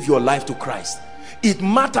you to give your life to Christ. It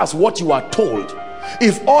matters what you are told.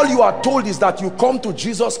 If all you are told is that you come to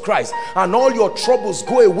Jesus Christ and all your troubles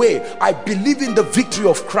go away, I believe in the victory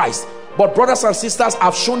of Christ. But brothers and sisters,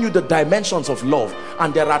 I've shown you the dimensions of love,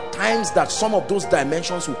 and there are times that some of those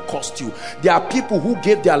dimensions will cost you. There are people who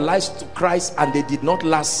gave their lives to Christ and they did not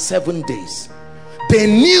last 7 days. They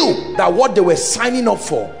knew that what they were signing up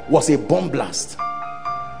for was a bomb blast.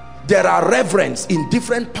 There are reverends in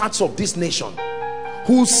different parts of this nation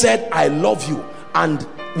who said, I love you, and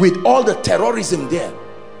with all the terrorism there,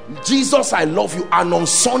 Jesus, I love you, and on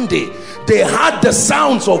Sunday they heard the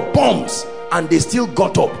sounds of bombs and they still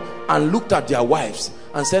got up and looked at their wives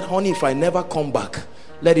and said, honey, if I never come back,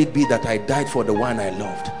 let it be that I died for the one I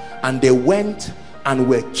loved. And they went and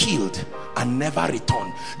were killed and never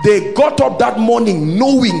returned. They got up that morning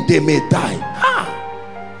knowing they may die.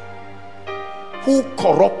 Who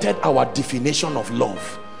corrupted our definition of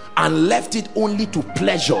love and left it only to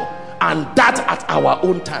pleasure, and that at our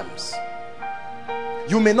own terms?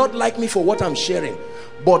 You may not like me for what I'm sharing,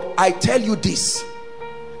 but I tell you this.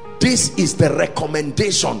 This is the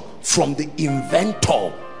recommendation from the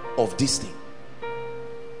inventor of this thing.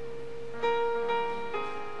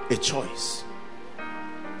 A choice.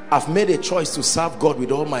 I've made a choice to serve God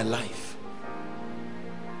with all my life.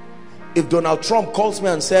 If Donald Trump calls me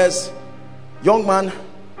and says, young man,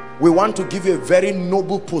 we want to give you a very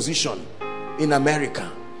noble position in America.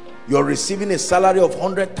 You're receiving a salary of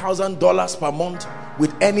 $100,000 per month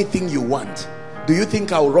with anything you want. Do you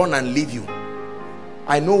think I'll run and leave you?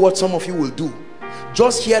 I know what some of you will do.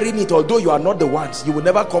 Just hearing it, although you are not the ones, you will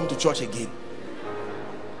never come to church again.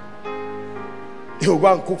 You'll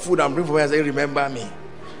go and cook food and bring for me and say, remember me.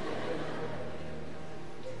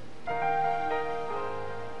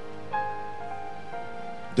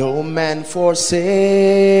 Though man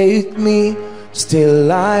forsake me,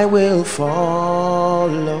 still I will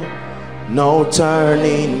follow. No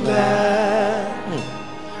turning back,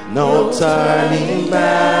 no turning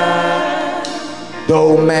back.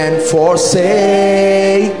 Though man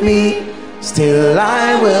forsake me, still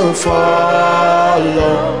I will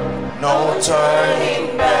follow. No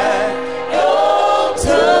turning back, no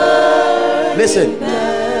turning Listen,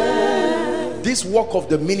 back. This work of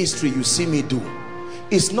the ministry you see me do,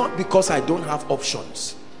 it's not because I don't have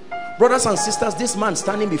options. Brothers and sisters, this man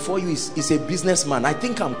standing before you is a businessman. I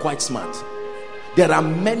think I'm quite smart. There are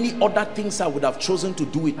many other things I would have chosen to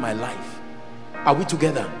do with my life. Are we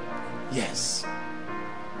together? Yes.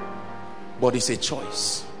 But it's a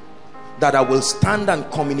choice that I will stand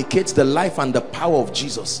and communicate the life and the power of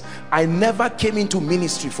Jesus. I never came into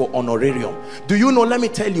ministry for honorarium. Do you know, let me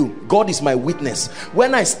tell you, God is my witness.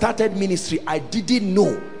 When I started ministry, I didn't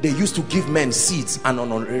know they used to give men seeds and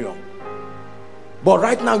honorarium. But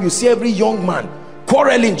right now, you see every young man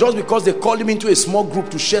quarreling just because they called him into a small group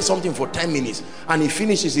to share something for 10 minutes. And he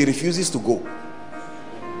finishes, he refuses to go.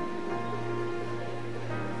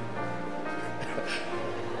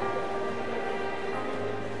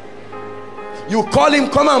 You call him,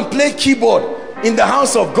 come and play keyboard in the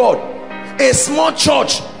house of God. A small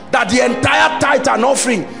church that the entire tithe and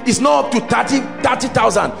offering is not up to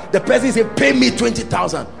 30,000. The person says, pay me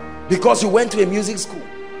 20,000 because you went to a music school.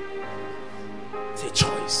 It's a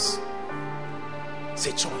choice. It's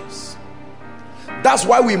a choice. That's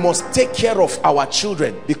why we must take care of our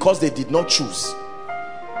children, because they did not choose.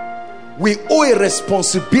 We owe a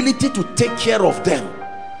responsibility to take care of them.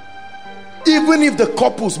 Even if the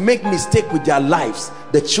couples make mistake with their lives,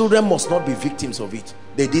 the children must not be victims of it.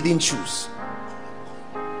 They didn't choose.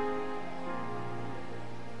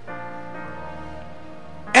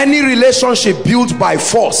 Any relationship built by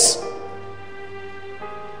force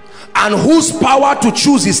and whose power to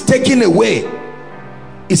choose is taken away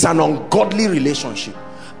is an ungodly relationship.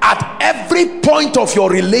 At every point of your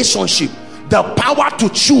relationship, the power to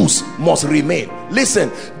choose must remain.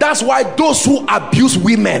 Listen, that's why those who abuse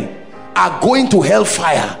women are going to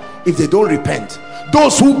hellfire if they don't repent.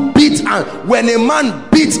 Those who beat, and when a man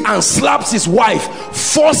beats and slaps his wife,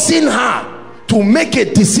 forcing her to make a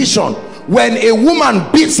decision. When a woman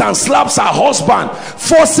beats and slaps her husband,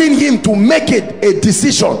 forcing him to make a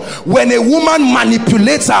decision. When a woman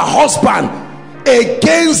manipulates her husband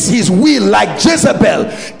against his will, like Jezebel,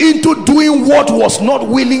 into doing what was not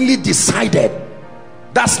willingly decided,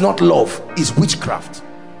 that's not love, it's witchcraft.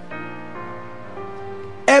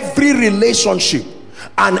 Every relationship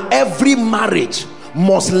and every marriage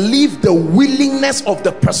must leave the willingness of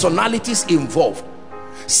the personalities involved.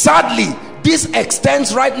 Sadly, this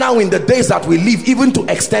extends right now in the days that we live even to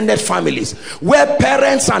extended families, where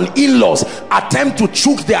parents and in-laws attempt to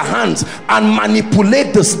choke their hands and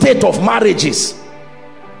manipulate the state of marriages.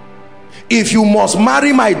 If you must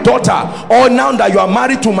marry my daughter, or now that you are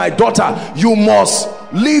married to my daughter, you must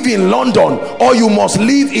live in London, or you must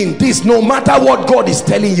live in this, no matter what God is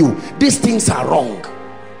telling you, these things are wrong.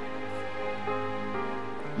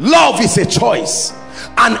 Love is a choice,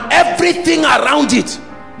 and everything around it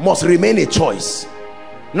must remain a choice.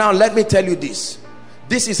 Now let me tell you this.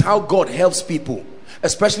 This is how God helps people,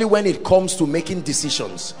 especially when it comes to making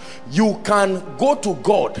decisions. You can go to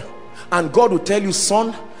God and God will tell you,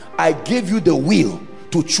 son, I gave you the will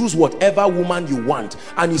to choose whatever woman you want,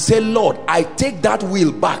 and you say, Lord, I take that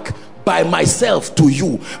will back by myself to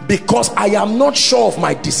you, because I am not sure of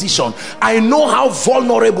my decision. I know how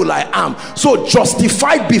vulnerable I am, so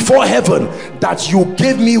justified before heaven that you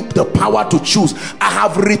gave me the power to choose, I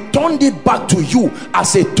have returned it back to you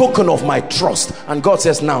as a token of my trust. And God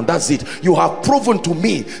says, now that's it. You have proven to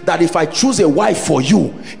me that if I choose a wife for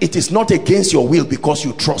you, it is not against your will, because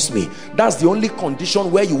you trust me. That's the only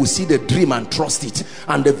condition where you will see the dream and trust it,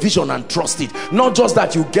 and the vision and trust it. Not just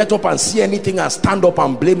that you get up and see anything and stand up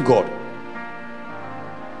and blame God.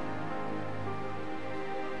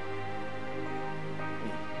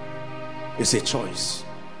 It's a choice.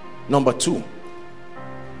 Number two,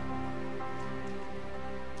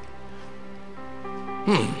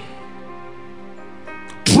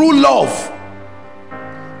 true love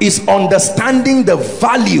is understanding the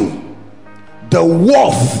value, the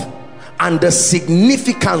worth, and the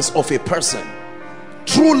significance of a person.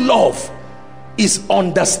 True love is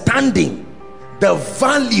understanding the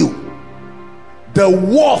value, the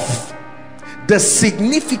worth, the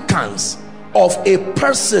significance of a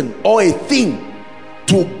person or a thing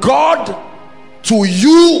to God, to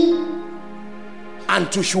you,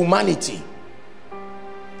 and to humanity.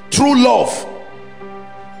 True love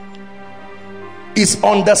is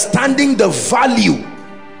understanding the value,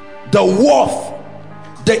 the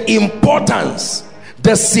worth, the importance,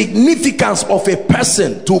 the significance of a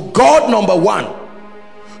person to God, number one,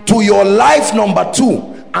 to your life, number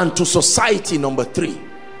two, and to society, number three.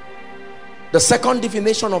 The second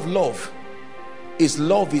definition of love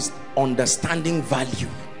is understanding value.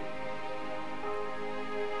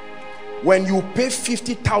 When you pay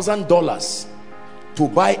 $50,000 to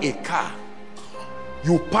buy a car,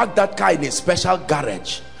 you park that car in a special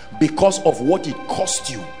garage because of what it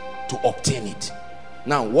cost you to obtain it.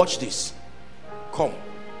 Now watch this. Come.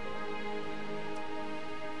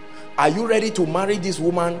 Are you ready to marry this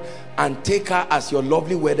woman and take her as your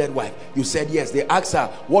lovely wedded wife? You said yes. They asked her,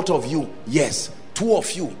 what of you? Yes, two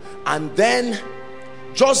of you. And then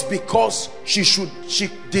just because she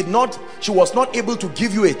was not able to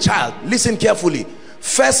give you a child, listen carefully,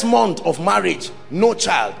 first month of marriage, no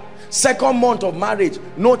child, second month of marriage,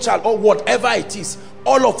 no child, or whatever it is,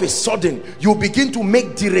 all of a sudden you begin to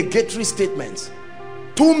make derogatory statements.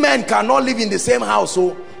 Two men cannot live in the same house. So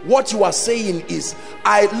what you are saying is,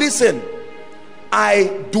 I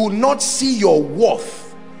do not see your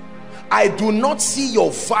worth, I do not see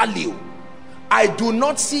your value, I do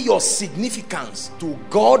not see your significance to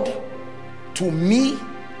God, to me,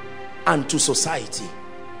 and to society.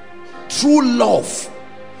 True love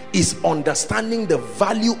is understanding the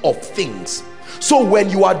value of things. So when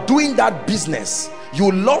you are doing that business,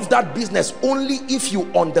 you love that business only if you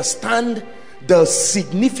understand the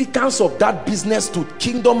significance of that business to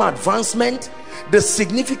kingdom advancement, the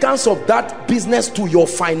significance of that business to your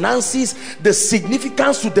finances, the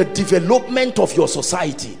significance to the development of your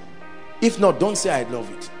society. If not, don't say I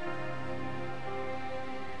love it.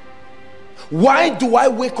 Why do I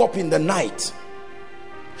wake up in the night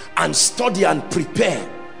and study and prepare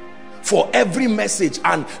for every message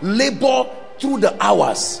and labor through the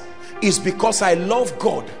hours? It's because I love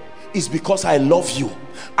God. It's because I love you.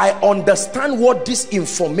 I understand what this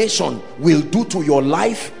information will do to your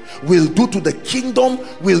life, will do to the kingdom,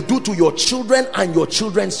 will do to your children and your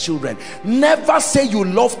children's children. Never say you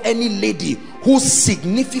love any lady whose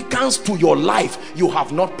significance to your life you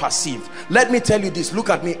have not perceived. Let me tell you this. Look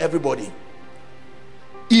at me, everybody.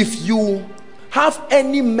 If you have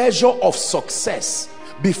any measure of success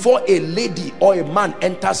before a lady or a man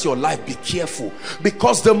enters your life, be careful,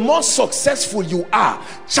 because the more successful you are,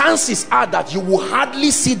 chances are that you will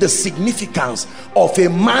hardly see the significance of a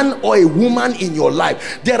man or a woman in your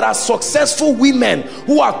life. There are successful women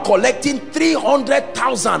who are collecting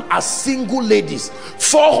 300,000 as single ladies,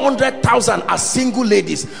 400,000 as single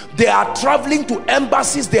ladies. They are traveling to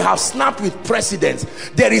embassies, they have snapped with presidents.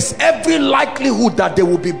 There is every likelihood that they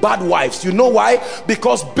will be bad wives. You know why?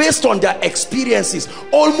 Because based on their experiences,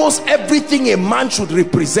 almost everything a man should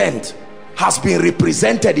represent has been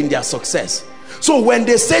represented in their success. So when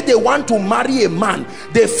they say they want to marry a man,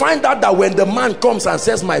 they find out that when the man comes and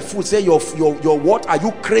says, my food, say, your what? Are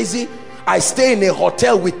you crazy? I stay in a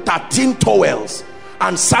hotel with 13 towels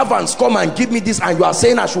and servants come and give me this, and you are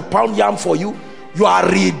saying I should pound yam for you? You are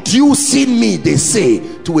reducing me, they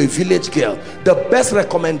say, to a village girl. The best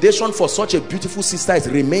recommendation for such a beautiful sister is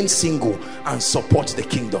remain single and support the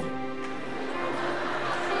kingdom.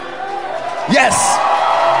 Yes,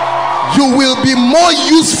 you will be more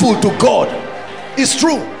useful to God. It's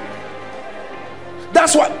true.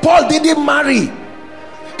 That's why Paul didn't marry.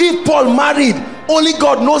 If Paul married, only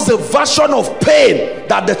God knows the version of pain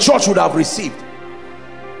that the church would have received.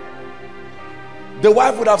 The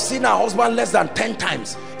wife would have seen her husband less than 10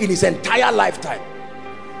 times in his entire lifetime.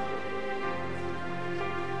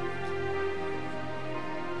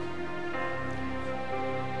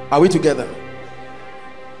 Are we together?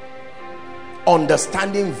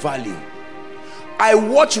 Understanding value. I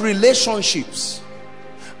watch relationships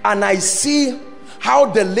and I see how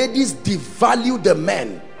the ladies devalue the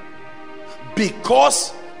men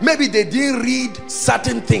because maybe they didn't read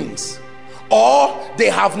certain things, or they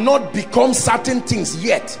have not become certain things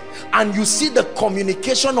yet, and you see the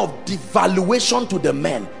communication of devaluation to the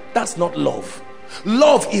men. That's not love.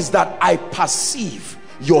 Love is that I perceive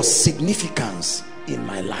your significance in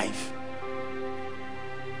my life.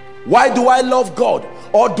 Why do I love God?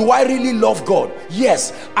 Or do I really love God?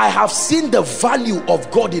 Yes, I have seen the value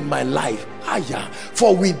of God in my life.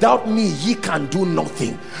 For without me ye can do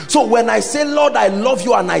nothing. So when I say, Lord, I love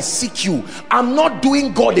you and I seek you, I'm not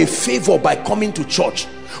doing God a favor by coming to church.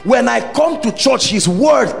 When I come to church, his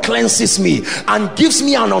word cleanses me and gives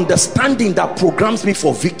me an understanding that programs me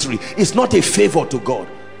for victory. It's not a favor to God.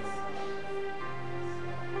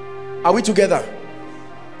 Are we together?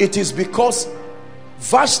 It is because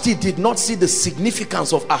Vashti did not see the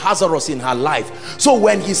significance of Ahasuerus in her life. So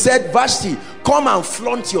when he said, Vashti, come and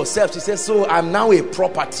flaunt yourself, she says, so I'm now a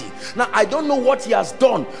property. Now I don't know what he has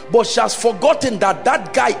done, but she has forgotten that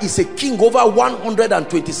that guy is a king over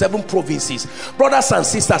 127 provinces. Brothers and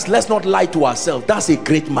sisters, let's not lie to ourselves. That's a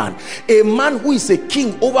great man. A man who is a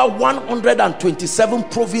king over 127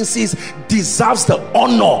 provinces deserves the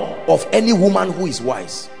honor of any woman who is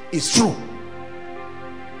wise. It's true.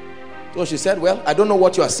 So she said, well, I don't know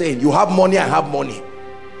what you are saying. You have money, I have money.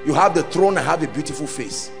 You have the throne, I have a beautiful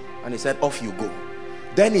face. And he said, off you go.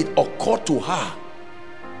 Then it occurred to her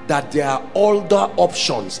that there are other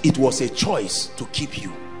options. It was a choice to keep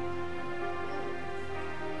you.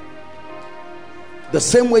 The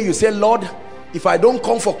same way you say, Lord, if I don't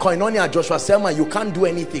come for Koinonia, Joshua Selman, you can't do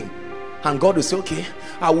anything. And God will say, okay,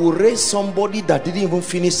 I will raise somebody that didn't even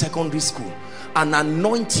finish secondary school and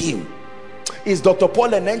anoint him. It's Dr. Paul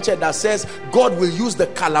Enenche that says God will use the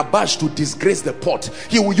calabash to disgrace the pot.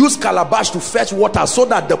 He will use calabash to fetch water so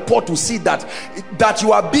that the pot will see that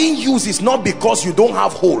you are being used is not because you don't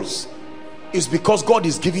have holes. It's because God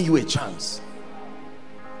is giving you a chance.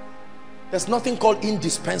 There's nothing called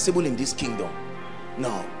indispensable in this kingdom.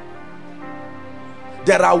 No.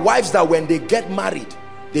 There are wives that when they get married,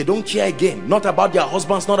 they don't care again, not about their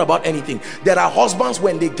husbands, not about anything. There are husbands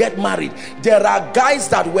when they get married. There are guys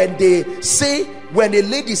that when a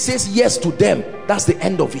lady says yes to them, that's the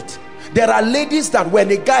end of it. There are ladies that when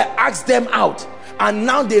a guy asks them out and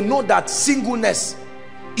now they know that singleness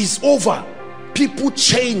is over, people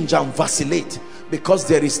change and vacillate because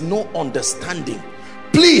there is no understanding.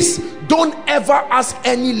 Please don't ever ask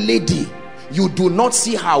any lady you do not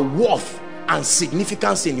see her worth and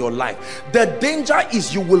significance in your life. The danger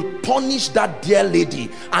is you will punish that dear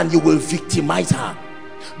lady and you will victimize her.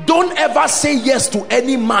 Don't ever say yes to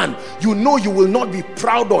any man you know you will not be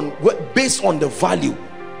proud on based on the value.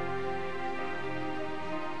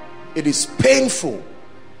 It is painful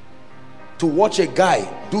to watch a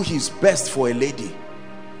guy do his best for a lady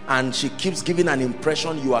and she keeps giving an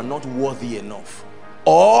impression you are not worthy enough,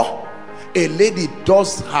 or a lady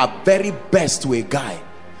does her very best to a guy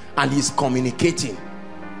and he's communicating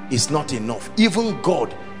is not enough. Even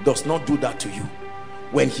God does not do that to you.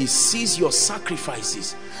 When he sees your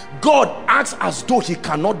sacrifices, God acts as though he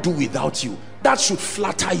cannot do without you. That should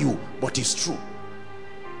flatter you, but it's true.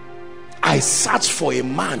 I search for a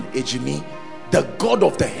man, Ejimi, the God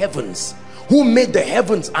of the heavens, who made the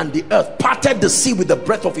heavens and the earth, parted the sea with the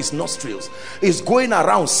breath of his nostrils, is going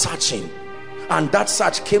around searching. And that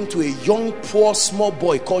search came to a young, poor, small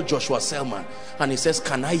boy called Joshua Selman. And he says,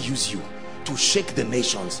 can I use you to shake the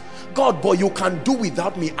nations? God, boy, you can do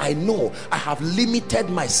without me. I know I have limited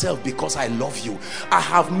myself because I love you. I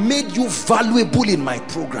have made you valuable in my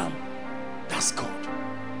program. That's God.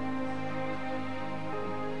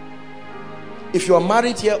 If you are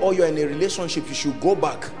married here or you're in a relationship, you should go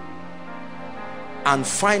back and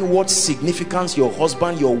find what significance your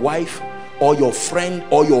husband, your wife, or your friend,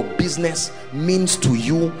 or your business means to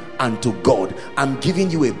you and to God. I'm giving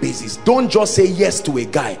you a basis. Don't just say yes to a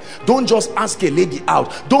guy. Don't just ask a lady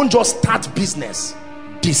out. Don't just start business.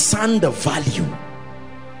 Discern the value.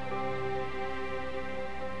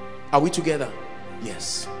 Are we together?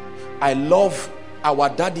 Yes. I love our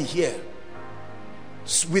daddy here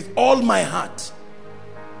with all my heart.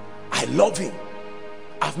 I love him.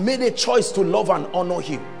 I've made a choice to love and honor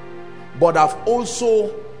him, but I've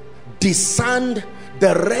also discerned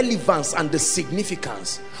the relevance and the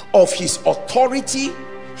significance of his authority,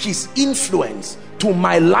 his influence to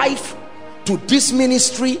my life, to this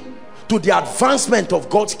ministry, to the advancement of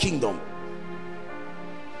God's kingdom.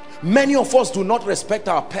 Many of us do not respect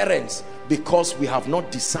our parents because we have not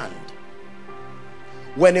discerned.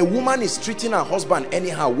 When a woman is treating her husband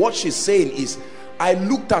anyhow, what she's saying is, I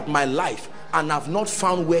looked at my life and I've not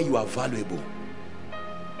found where you are valuable.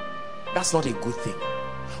 That's not a good thing.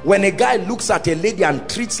 When a guy looks at a lady and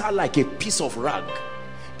treats her like a piece of rag,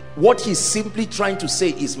 what he's simply trying to say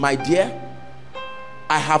is, my dear,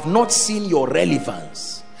 I have not seen your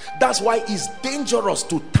relevance. That's why it's dangerous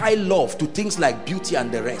to tie love to things like beauty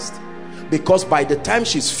and the rest, because by the time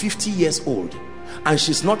she's 50 years old and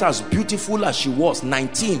she's not as beautiful as she was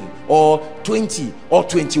 19 or 20 or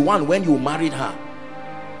 21 when you married her,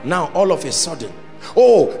 now all of a sudden,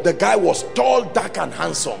 oh, the guy was tall, dark and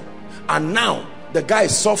handsome, and now the guy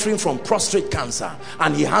is suffering from prostate cancer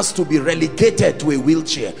and he has to be relegated to a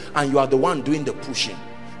wheelchair, and you are the one doing the pushing.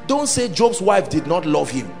 Don't say Job's wife did not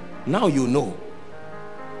love him. Now you know.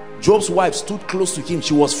 Job's wife stood close to him.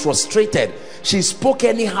 She was frustrated. She spoke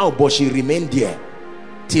anyhow, but she remained there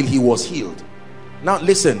till he was healed. Now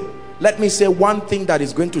listen, let me say one thing that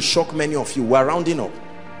is going to shock many of you. We're rounding up.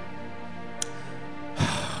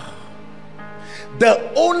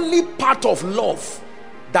 The only part of love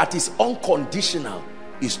that is unconditional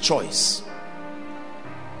is choice.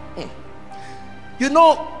 You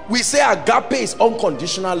know, we say agape is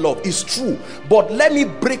unconditional love. It's true, but let me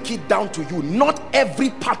break it down to you. Not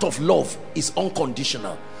every part of love is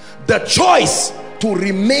unconditional. The choice to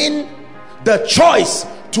remain, the choice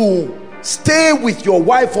to stay with your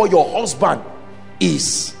wife or your husband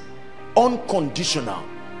is unconditional.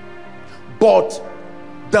 But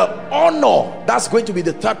the honor, that's going to be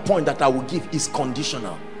the third point that I will give, is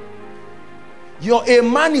conditional. A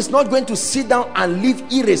man is not going to sit down and live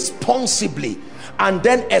irresponsibly and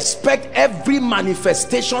then expect every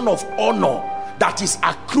manifestation of honor that is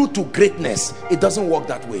accrued to greatness. It doesn't work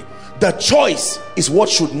that way. The choice is what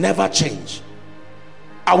should never change.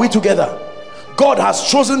 Are we together? God has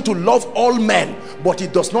chosen to love all men, but he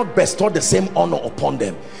does not bestow the same honor upon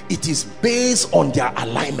them. It is based on their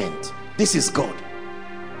alignment. This is God.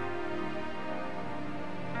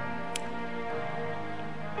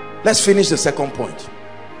 Let's finish the second point.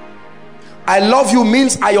 I love you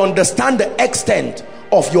means I understand the extent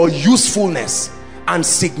of your usefulness and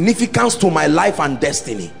significance to my life and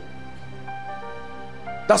destiny.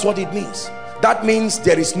 That's what it means. That means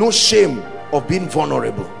there is no shame of being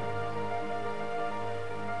vulnerable.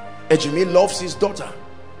 Ejimi loves his daughter.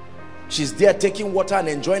 She's there taking water and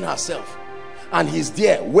enjoying herself, and he's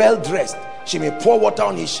there well dressed. She may pour water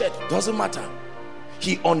on his shirt, doesn't matter.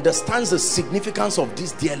 He understands the significance of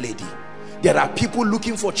this dear lady. There are people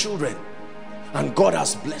looking for children, and God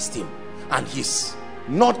has blessed him, and he's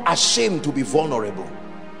not ashamed to be vulnerable.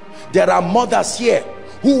 There are mothers here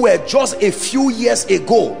who were just a few years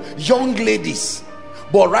ago young ladies,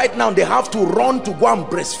 but right now they have to run to go and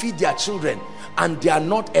breastfeed their children, and they are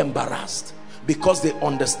not embarrassed because they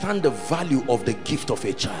understand the value of the gift of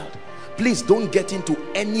a child. Please don't get into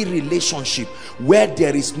any relationship where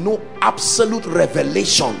there is no absolute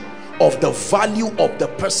revelation of the value of the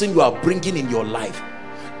person you are bringing in your life.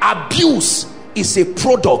 Abuse is a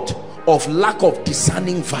product of lack of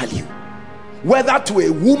discerning value, whether to a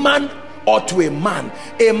woman or to a man.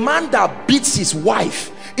 A man that beats his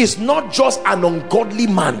wife is not just an ungodly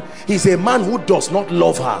man. He's a man who does not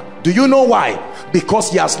love her. Do you know why?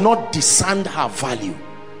 Because he has not discerned her value.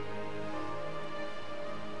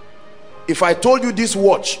 If I told you this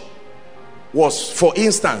watch was, for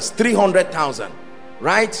instance, 300,000,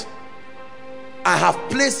 right? I have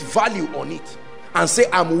placed value on it and say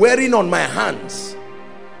I'm wearing on my hands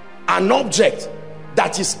an object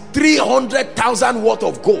that is 300,000 worth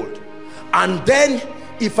of gold, and then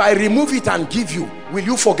if I remove it and give you, will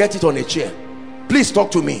you forget it on a chair? Please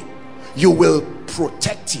talk to me. You will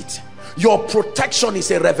protect it. Your protection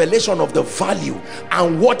is a revelation of the value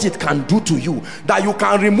and what it can do to you, that you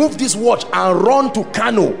can remove this watch and run to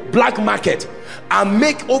Kano black market and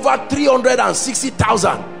make over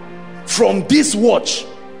 360,000 from this watch.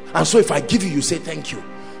 And so if I give you, you say thank you.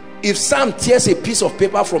 If Sam tears a piece of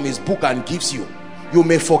paper from his book and gives you, you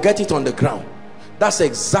may forget it on the ground. That's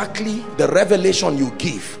exactly the revelation you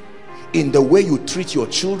give in the way you treat your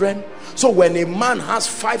children. So when a man has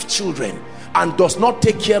 5 children and does not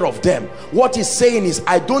take care of them, what he's saying is,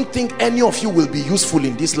 I don't think any of you will be useful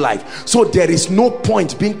in this life, so there is no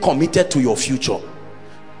point being committed to your future.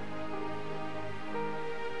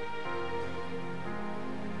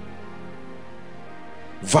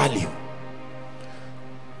 Value.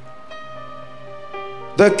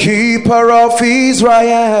 The keeper of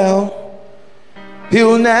Israel,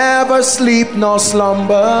 he'll never sleep nor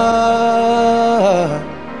slumber.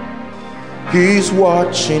 He's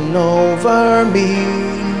watching over me.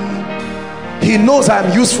 He knows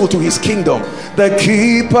I'm useful to his kingdom. The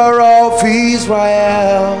keeper of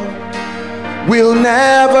Israel will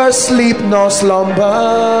never sleep nor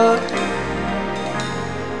slumber.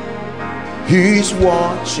 He's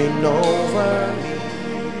watching over me.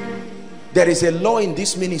 There is a law in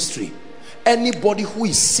this ministry. Anybody who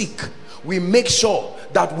is sick, we make sure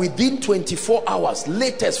that within 24 hours,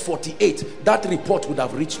 latest 48, that report would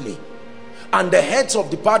have reached me. And the heads of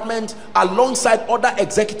department alongside other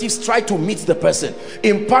executives try to meet the person.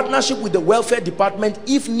 In partnership with the welfare department,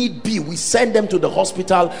 if need be, we send them to the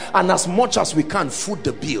hospital, and as much as we can, foot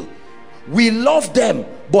the bill. We love them,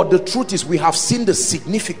 but the truth is we have seen the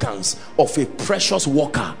significance of a precious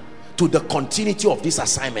worker to the continuity of this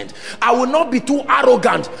assignment. I will not be too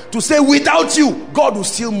arrogant to say without you God will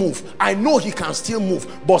still move. I know he can still move,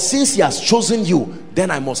 but since he has chosen you,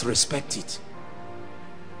 then I must respect it.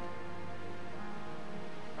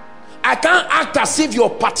 I can't act as if your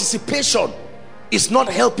participation is not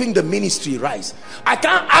helping the ministry rise. I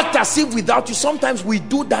can't act as if without you. Sometimes we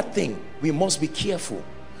do that thing. We must be careful.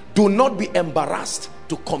 Do not be embarrassed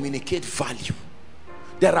to communicate value.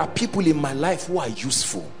 There are people in my life who are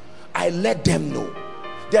useful. I let them know.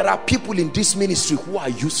 There are people in this ministry who are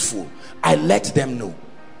useful. I let them know.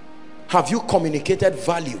 Have you communicated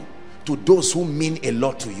value to those who mean a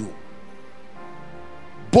lot to you?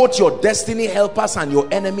 Both your destiny helpers and your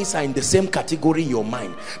enemies are in the same category in your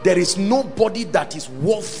mind. There is nobody that is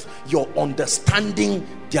worth your understanding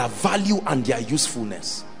their value and their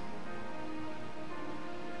usefulness.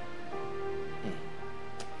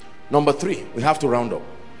 Number 3, we have to round up.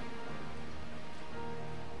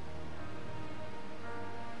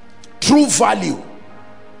 True value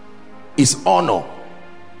is honor.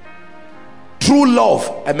 True love,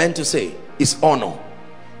 I meant to say, is honor.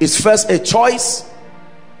 It's first a choice,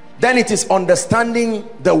 then it is understanding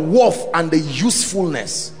the worth and the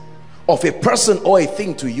usefulness of a person or a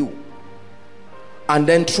thing to you. And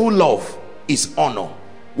then true love is honor.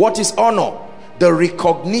 What is honor? The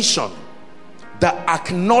recognition, the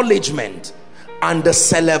acknowledgement, and the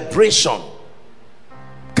celebration.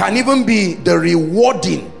 Can even be the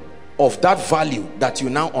rewarding of that value that you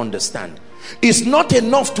now understand. It's not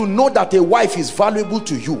enough to know that a wife is valuable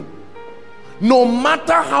to you. No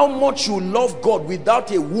matter how much you love God,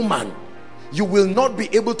 without a woman, you will not be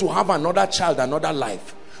able to have another child, another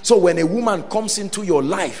life. So when a woman comes into your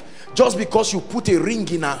life, just because you put a ring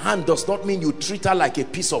in her hand does not mean you treat her like a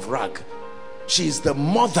piece of rag. She is the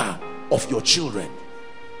mother of your children.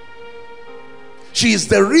 She is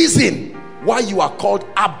the reason why you are called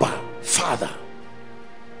Abba, Father.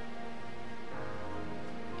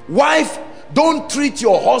 Wife, don't treat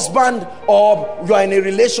your husband, or you are in a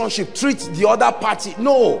relationship, treat the other party.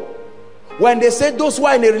 No. When they say those who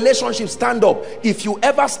are in a relationship stand up, if you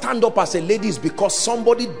ever stand up as a lady, it's because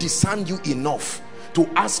somebody discerned you enough to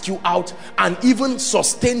ask you out and even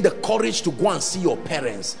sustain the courage to go and see your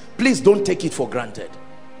parents. Please don't take it for granted.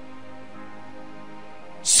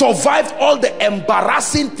 Survived all the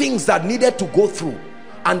embarrassing things that needed to go through,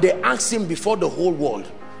 and they asked him before the whole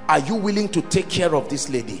world, are you willing to take care of this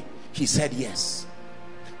lady? He said yes.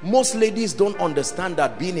 Most ladies don't understand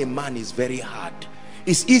that being a man is very hard.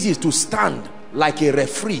 It's easy to stand like a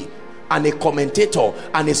referee and a commentator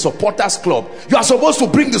and a supporters club. You are supposed to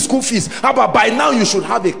bring the school fees, but by now you should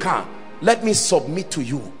have a car. Let me submit to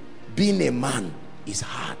you, being a man is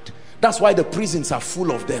hard. That's why the prisons are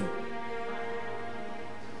full of them.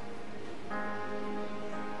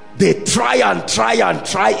 They try and try and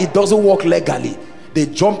try. It doesn't work legally. They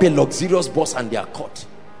jump a luxurious bus and they are caught.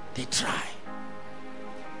 They try.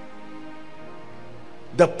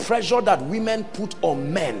 The pressure that women put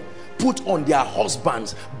on men, put on their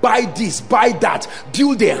husbands, buy this, buy that,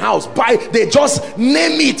 build a house, buy, they just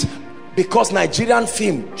name it. Because Nigerian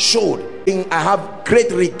film showed, I have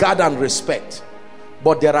great regard and respect,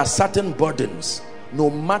 but there are certain burdens.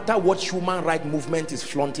 No matter what human rights movement is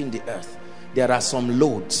flaunting the earth, there are some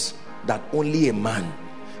loads that only a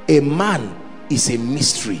man is a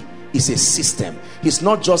mystery, is a system. He's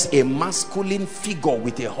not just a masculine figure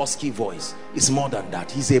with a husky voice. It's more than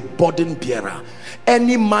that. He's a burden bearer.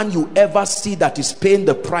 Any man you ever see that is paying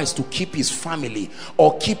the price to keep his family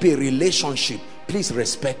or keep a relationship, please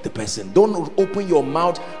respect the person. Don't open your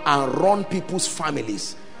mouth and run people's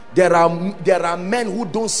families. There are men who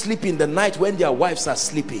don't sleep in the night when their wives are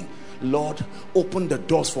sleeping. Lord, open the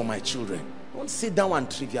doors for my children. Don't sit down and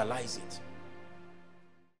trivialize it.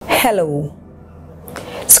 Hello.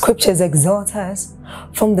 Scriptures exhort us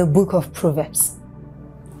from the book of Proverbs.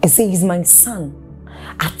 It says, my son,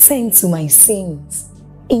 attend to my sayings,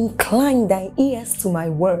 incline thy ears to my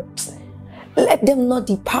words, let them not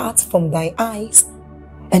depart from thy eyes,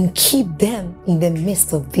 and keep them in the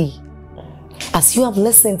midst of thee. As you have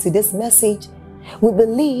listened to this message, we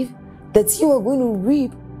believe that you are going to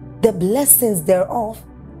reap the blessings thereof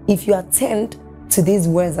if you attend to these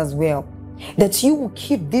words as well. That you will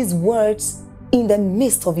keep these words in the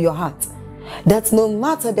midst of your heart. That no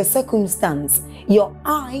matter the circumstance, your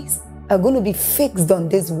eyes are going to be fixed on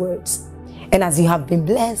these words. And as you have been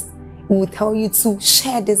blessed, we will tell you to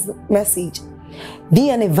share this message. Be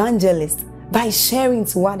an evangelist by sharing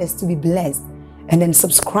to others to be blessed. And then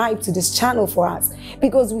subscribe to this channel for us,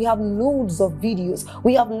 because we have loads of videos,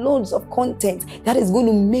 we have loads of content that is going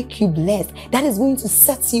to make you blessed, that is going to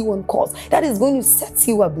set you on course, that is going to set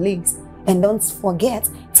you ablaze. And don't forget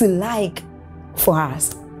to like for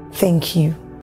us. Thank you.